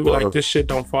not. You feel me? Like, this shit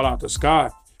don't fall out the sky.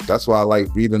 That's why I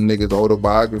like reading niggas'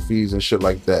 autobiographies and shit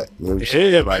like that. You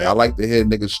know like, I like to hear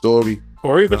niggas' story.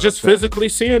 Or even just physically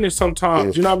seeing it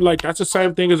sometimes. You know, I'm like, that's the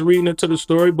same thing as reading into the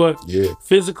story, but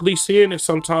physically seeing it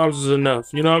sometimes is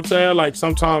enough. You know what I'm saying? Like,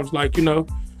 sometimes, like, you know,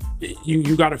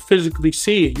 you gotta physically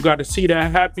see it. You gotta see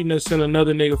that happiness in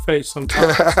another nigga face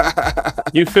sometimes.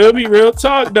 You feel me? Real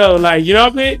talk, though. Like, you know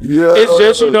what I mean? It's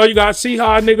just, you know, you gotta see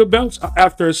how a nigga belch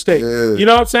after a steak. You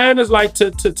know what I'm saying? It's like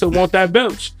to want that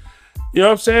belch. You know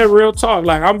what I'm saying? Real talk.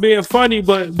 Like, I'm being funny,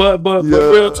 but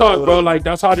real talk, bro. Like,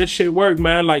 that's how this shit work,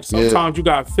 man. Like, sometimes you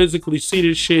gotta physically see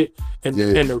this shit in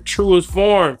the truest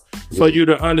form for you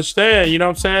to understand, you know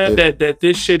what I'm saying? That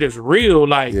this shit is real.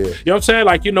 Like, you know what I'm saying?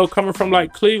 Like, you know, coming from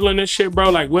like Cleveland and shit, bro,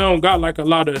 like, we don't got like a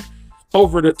lot of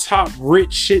over the top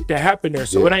rich shit that happen there.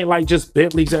 So it ain't like just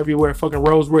Bentleys everywhere, fucking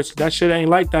Rolls Royce. That shit ain't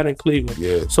like that in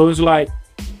Cleveland. So it's like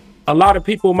a lot of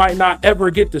people might not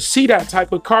ever get to see that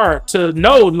type of car to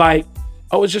know, like,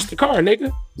 oh, it's just a car,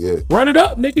 nigga. Run it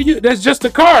up, nigga. That's just a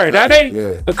car. That ain't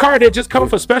a car that just come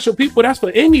for special people. That's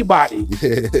for anybody.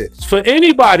 It's for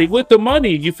anybody with the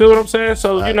money. You feel what I'm saying?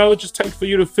 So, you know, it just takes for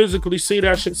you to physically see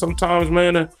that shit sometimes,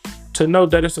 man, to know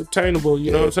that it's obtainable.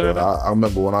 You know what I'm saying? I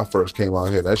remember when I first came out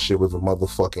here, that shit was a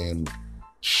motherfucking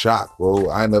shock, bro.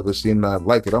 I ain't never seen nothing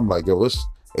like it. I'm like, yo, it's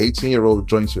 18-year-old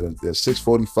joints with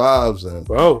 645s and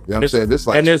bro, you know what I'm saying? This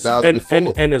like and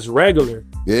it's regular.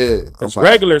 It's like,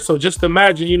 regular. So just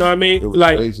imagine, you know what I mean? It was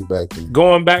like crazy back then.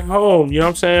 Going back home, you know what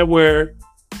I'm saying, where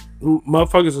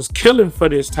motherfuckers was killing for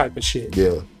this type of shit.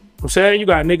 I'm saying, you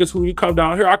got niggas who you come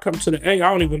down here, I come to the A, I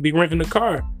don't even be renting a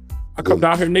car. I come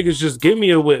down here, niggas just give me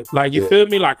a whip. Like, you feel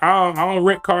me? Like, I don't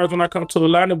rent cars when I come to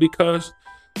Atlanta because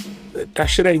that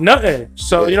shit ain't nothing.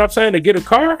 So, you know what I'm saying? To get a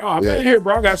car, oh, I've been here,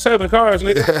 bro. I got 7 cars,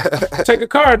 nigga. Take a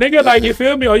car, nigga. Like, you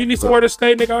feel me? Oh, you need somewhere to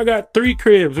stay, nigga. I got 3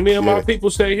 cribs. Me and my people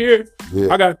stay here.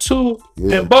 I got 2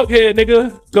 in Buckhead,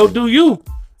 nigga. Go do you.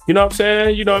 You know what I'm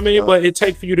saying? You know what I mean? But it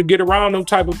takes for you to get around them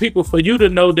type of people for you to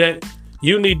know that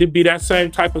you need to be that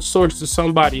same type of source to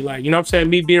somebody. Like, you know what I'm saying?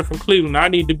 Me being from Cleveland, I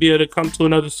need to be able to come to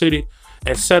another city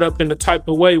and set up in the type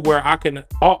of way where I can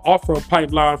offer a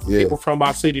pipeline for people from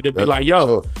my city to be like,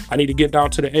 yo, I need to get down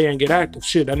to the A and get active.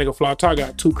 Shit, that nigga Fly Ty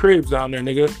got 2 cribs down there,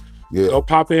 nigga. Go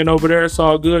pop in over there. It's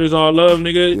all good. It's all love,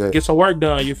 nigga. Get some work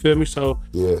done. You feel me? So,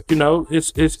 you know,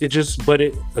 it just, but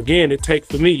it, again, it takes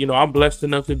for me, you know, I'm blessed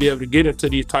enough to be able to get into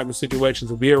these type of situations,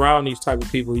 to be around these type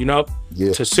of people, you know,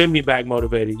 to send me back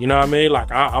motivated. You know what I mean?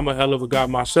 Like, I'm a hell of a guy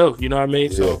myself. You know what I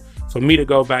mean? So for me to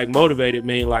go back motivated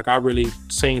mean like I really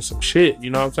seen some shit. You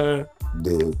know what I'm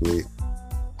saying? B.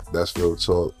 That's real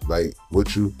talk. Like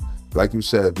what you, like you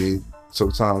said, B.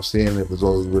 Sometimes seeing it was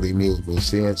all it really means. Me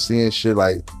seeing shit,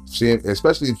 like seeing,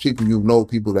 especially people you know,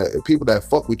 people that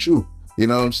fuck with you. You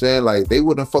know what I'm saying? Like they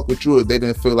wouldn't fuck with you if they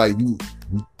didn't feel like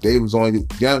they was on you.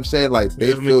 You know what I'm saying? Like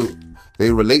they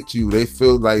they relate to you. They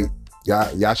feel like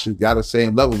y'all should got the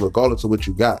same level regardless of what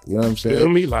you got. You know what I'm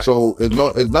saying? Like, so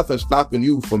it's nothing stopping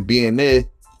you from being there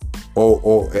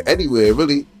or anywhere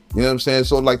really. You know what I'm saying?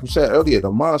 So like you said earlier,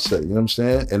 the mindset, you know what I'm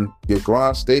saying? And your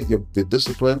grind state, your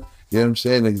discipline, you know what I'm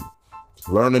saying? And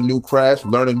learning new crafts,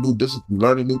 learning new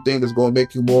things that's gonna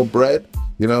make you more bread,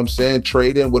 you know what I'm saying?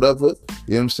 Trading, whatever, you know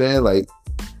what I'm saying? Like,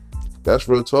 that's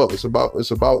real talk. It's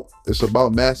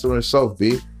about mastering self,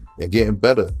 B, and getting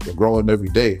better and growing every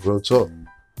day. Real talk,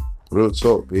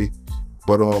 B.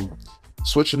 But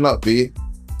switching up, B,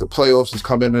 the playoffs is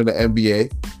coming in the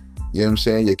NBA. You know what I'm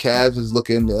saying? Your Cavs is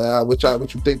looking.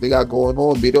 What you think they got going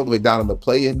on? Be all the way down in the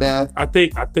play-in now. I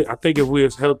think if we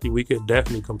was healthy, we could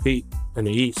definitely compete in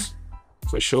the East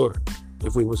for sure.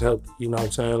 If we was healthy, you know what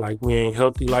I'm saying? Like, we ain't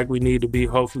healthy like we need to be.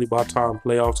 Hopefully, by the time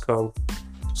playoffs come,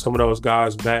 some of those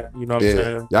guys back. You know what I'm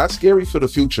saying? Y'all scary for the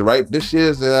future, right? This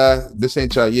year's this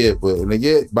ain't y'all year, but in the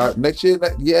year by next year,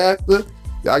 that year after.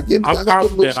 I'm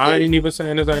confident. I ain't even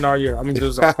saying this ain't our year. I mean,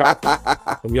 just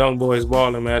some young boys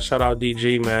balling, man. Shout out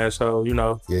DG, man. So, you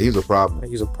know. Yeah, he's a problem.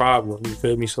 He's a problem. You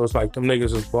feel me? So it's like them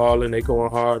niggas is balling. They going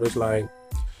hard. It's like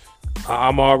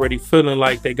I'm already feeling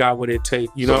like they got what it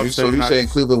takes. You know what I'm saying? So you saying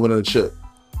Cleveland winning the chip?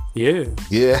 Yeah.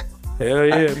 Yeah. Hell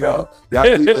yeah, man. Y'all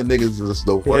Cleveland niggas is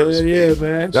the worst. Hell yeah,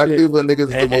 man. Y'all Cleveland niggas is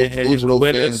the most delusional fans.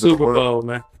 Winning the Super Bowl,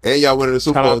 man. And y'all winning the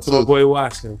Super Bowl too. Shout out to my boy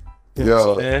Watson. You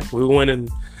know Yo. We winning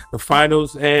the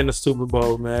finals and the Super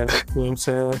Bowl, man. You know what I'm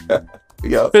saying?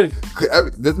 Yo.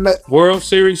 World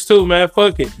Series too, man.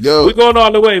 Fuck it. Yo. We going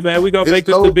all the way, man. We gonna make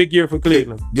this the big year for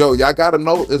Cleveland. Yo, y'all gotta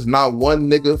know it's not one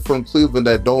nigga from Cleveland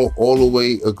that don't all the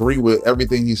way agree with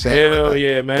everything he's saying. Hell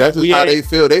yeah, man. That's just how they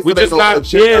feel. They feel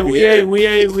we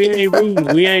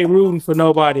ain't rooting for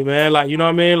nobody, man. Like, you know what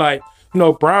I mean? Like, you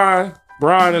know, Brian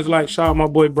is like, shout out my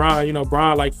boy Brian. You know,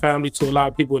 Brian like family to a lot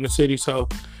of people in the city. So,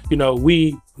 you know,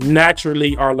 we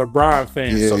naturally are LeBron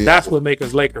fans. So that's what make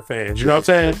us Laker fans. You know what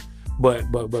I'm saying?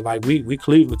 But like we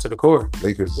Cleveland to the core.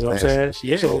 Lakers. You know what I'm saying?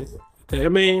 Yeah. So, I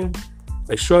mean,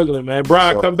 they struggling, man.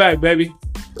 Brian, come back, baby.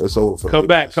 It's over. Come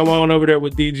back. Come on over there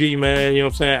with DG, man. You know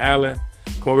what I'm saying? Allen.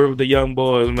 Come over with the young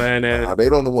boys, man. And they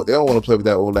don't want to play with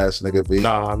that old ass nigga, B.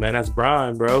 Nah, man, that's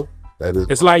Brian, bro. That is.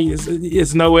 It's like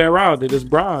it's nowhere around it. It's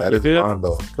Brian. That is Brian,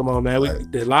 though. Come on, man.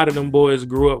 A lot of them boys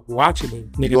grew up watching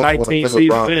him. Nigga, 19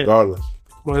 seasons in.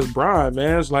 Well, it's Brian,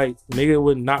 man. It's like nigga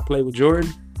would not play with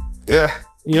Jordan. Yeah.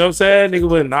 You know what I'm saying? Nigga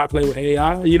would not play with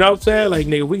AI. You know what I'm saying? Like,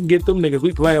 nigga, we can get them niggas.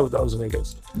 We playing with those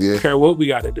niggas. Yeah. Care what we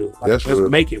got to do. Like, let's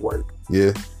make it work.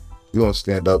 Yeah. You gonna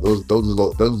stand up. Those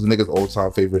niggas old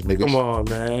time favorite niggas. Come on,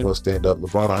 man. You gonna stand up.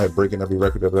 LeBron out here breaking every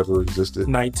record that ever existed.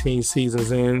 19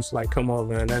 seasons in. It's like, come on,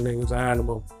 man. That nigga's an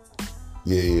animal.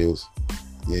 Yeah, he is.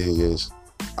 Yeah, he is.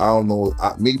 I don't know.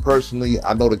 Me personally,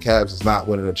 I know the Cavs is not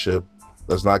winning a chip.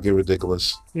 Let's not get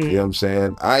ridiculous. You know what I'm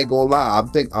saying? I ain't gonna lie.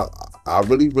 I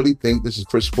really, really think this is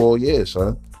Chris Paul year,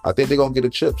 son. I think they're gonna get a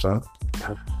chip, son.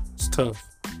 It's tough.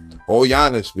 Oh,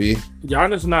 Giannis, B.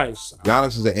 Giannis nice.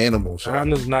 Giannis is an animal, son.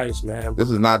 Giannis nice, man. This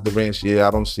is not Durant's year.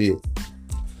 I don't see it.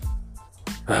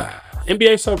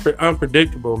 NBA so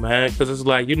unpredictable, man, because it's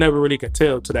like you never really could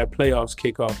tell till that playoffs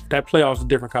kick off. That playoffs is a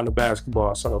different kind of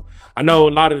basketball. So I know a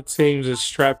lot of the teams is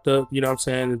strapped up, you know what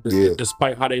I'm saying,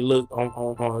 despite how they look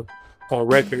on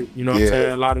record, you know what I'm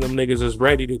saying? A lot of them niggas is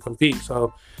ready to compete.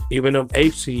 So even them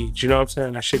 8 seeds, you know what I'm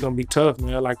saying? That shit gonna be tough,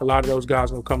 man. Like a lot of those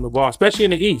guys gonna come to ball, especially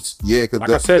in the East. Yeah, because like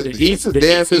I said, the East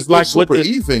is like super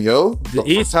even, yo. The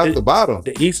East top to bottom.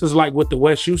 The East is like what the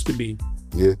West used to be.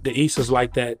 Yeah. The East is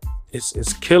like that.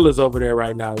 It's killers over there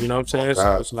right now. You know what I'm saying?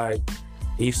 So it's like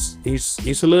he's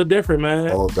a little different,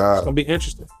 man. Oh God. It's gonna be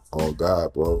interesting. Oh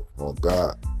God, bro. Oh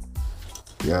God.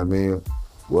 You know what I mean?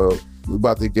 Well, we're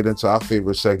about to get into our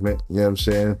favorite segment. You know what I'm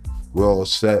saying? We're all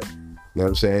set. You know what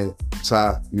I'm saying?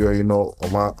 Ty, you already know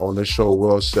on this show,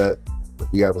 we're all set.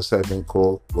 We have a segment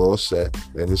called We're All Set.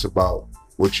 And it's about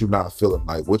what you not feeling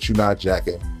like, what you not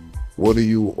jacking. What are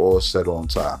you all set on,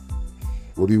 Ty?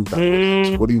 What are you done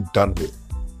with? What are you done with?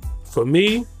 For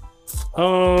me,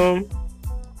 I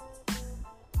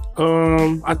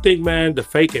think, man, the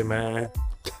faking, man.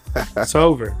 It's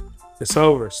over. It's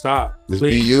over. Stop. Just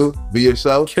please. Be you. Be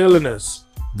yourself. Killing us.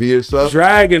 Be yourself.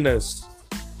 Dragging us.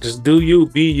 Just do you.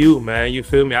 Be you, man. You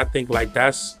feel me? I think like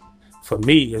that's, for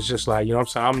me, it's just like, you know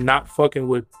what I'm saying? I'm not fucking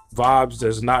with vibes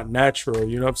that's not natural.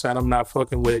 You know what I'm saying? I'm not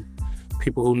fucking with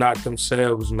people who not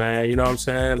themselves, man. You know what I'm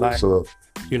saying? Like,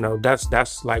 you know,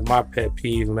 that's like my pet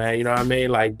peeve, man. You know what I mean?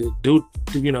 Like, do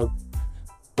you know,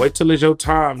 wait till it's your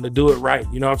time to do it right.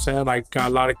 You know what I'm saying? Like,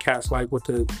 got a lot of cats like with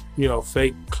the, you know,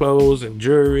 fake clothes and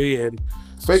jewelry and.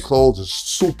 Fake clothes is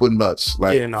super nuts.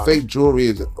 Like, yeah, no. Fake jewelry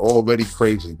is already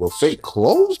crazy, but fake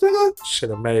clothes, nigga?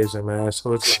 Shit amazing, man.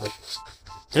 So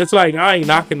it's like, I ain't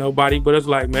knocking nobody, but it's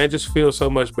like, man, it just feels so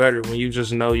much better when you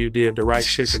just know you did the right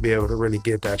shit to be able to really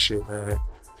get that shit, man.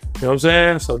 You know what I'm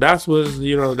saying? So that's what's,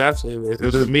 you know, that's,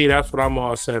 for me, that's what I'm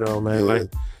all set on, man. Yeah.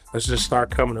 Like, let's just start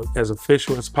coming as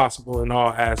official as possible in all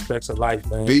aspects of life,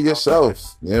 man. Be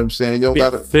yourself. You know what I'm saying? You don't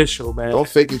gotta official, man. Don't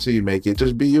fake it till you make it.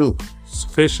 Just be you. As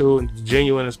official and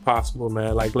genuine as possible,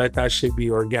 man. Like, let that shit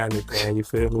be organic, man. You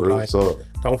feel me? Like,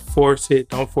 don't force it.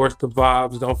 Don't force the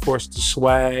vibes. Don't force the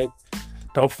swag.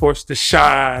 Don't force the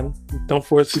shine. Don't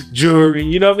force the jewelry.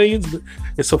 You know what I mean?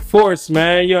 It's a force,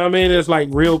 man. You know what I mean? It's like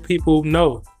real people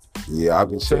know. Yeah, I've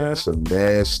been saying some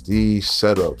nasty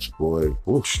setups, boy.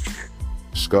 Oof.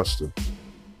 Disgusting.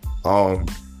 I'm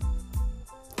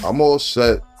all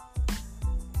set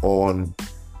on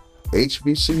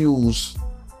HBCUs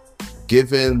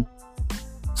giving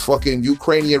fucking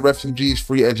Ukrainian refugees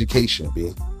free education, B. You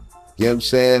know what I'm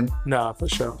saying? Nah, for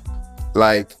sure.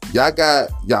 Like, y'all got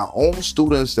y'all own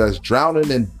students that's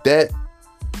drowning in debt,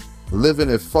 living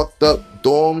in fucked up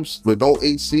dorms with no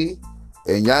AC,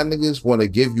 and y'all niggas want to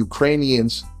give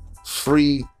Ukrainians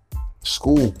free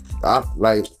school. I'm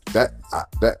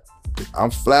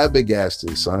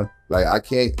flabbergasted, son. Like, I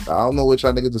don't know what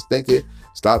y'all niggas is thinking.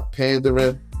 Stop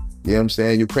pandering. You know what I'm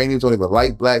saying? Ukrainians don't even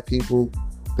like black people.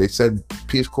 They said,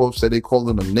 Peace Corps said they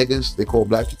calling them niggas. They call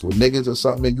black people niggas or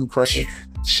something in Ukraine.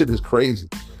 Shit is crazy.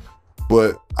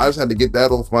 But I just had to get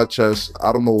that off my chest.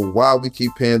 I don't know why we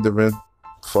keep pandering.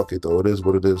 Fuck it, though. It is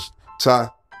what it is. Ty,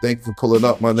 thank you for pulling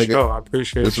up, my nigga. Sure, I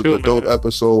appreciate this you. This was a dope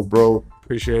episode, bro.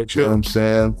 Appreciate you. You know what I'm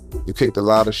saying? You kicked a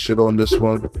lot of shit on this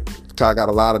one. Ty got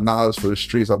a lot of knowledge for the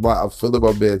streets. I'm feeling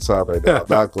my bedtime right now. I'm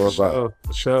not going to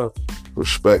Sure.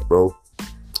 Respect, bro.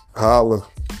 Holla.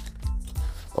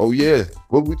 Oh, yeah.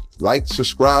 What we like,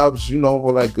 subscribes, you know,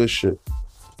 all that good shit.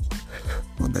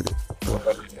 My nigga.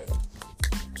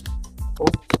 Oh,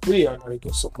 I gotta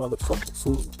get some motherfucking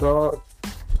food, dog.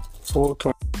 4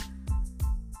 o'clock.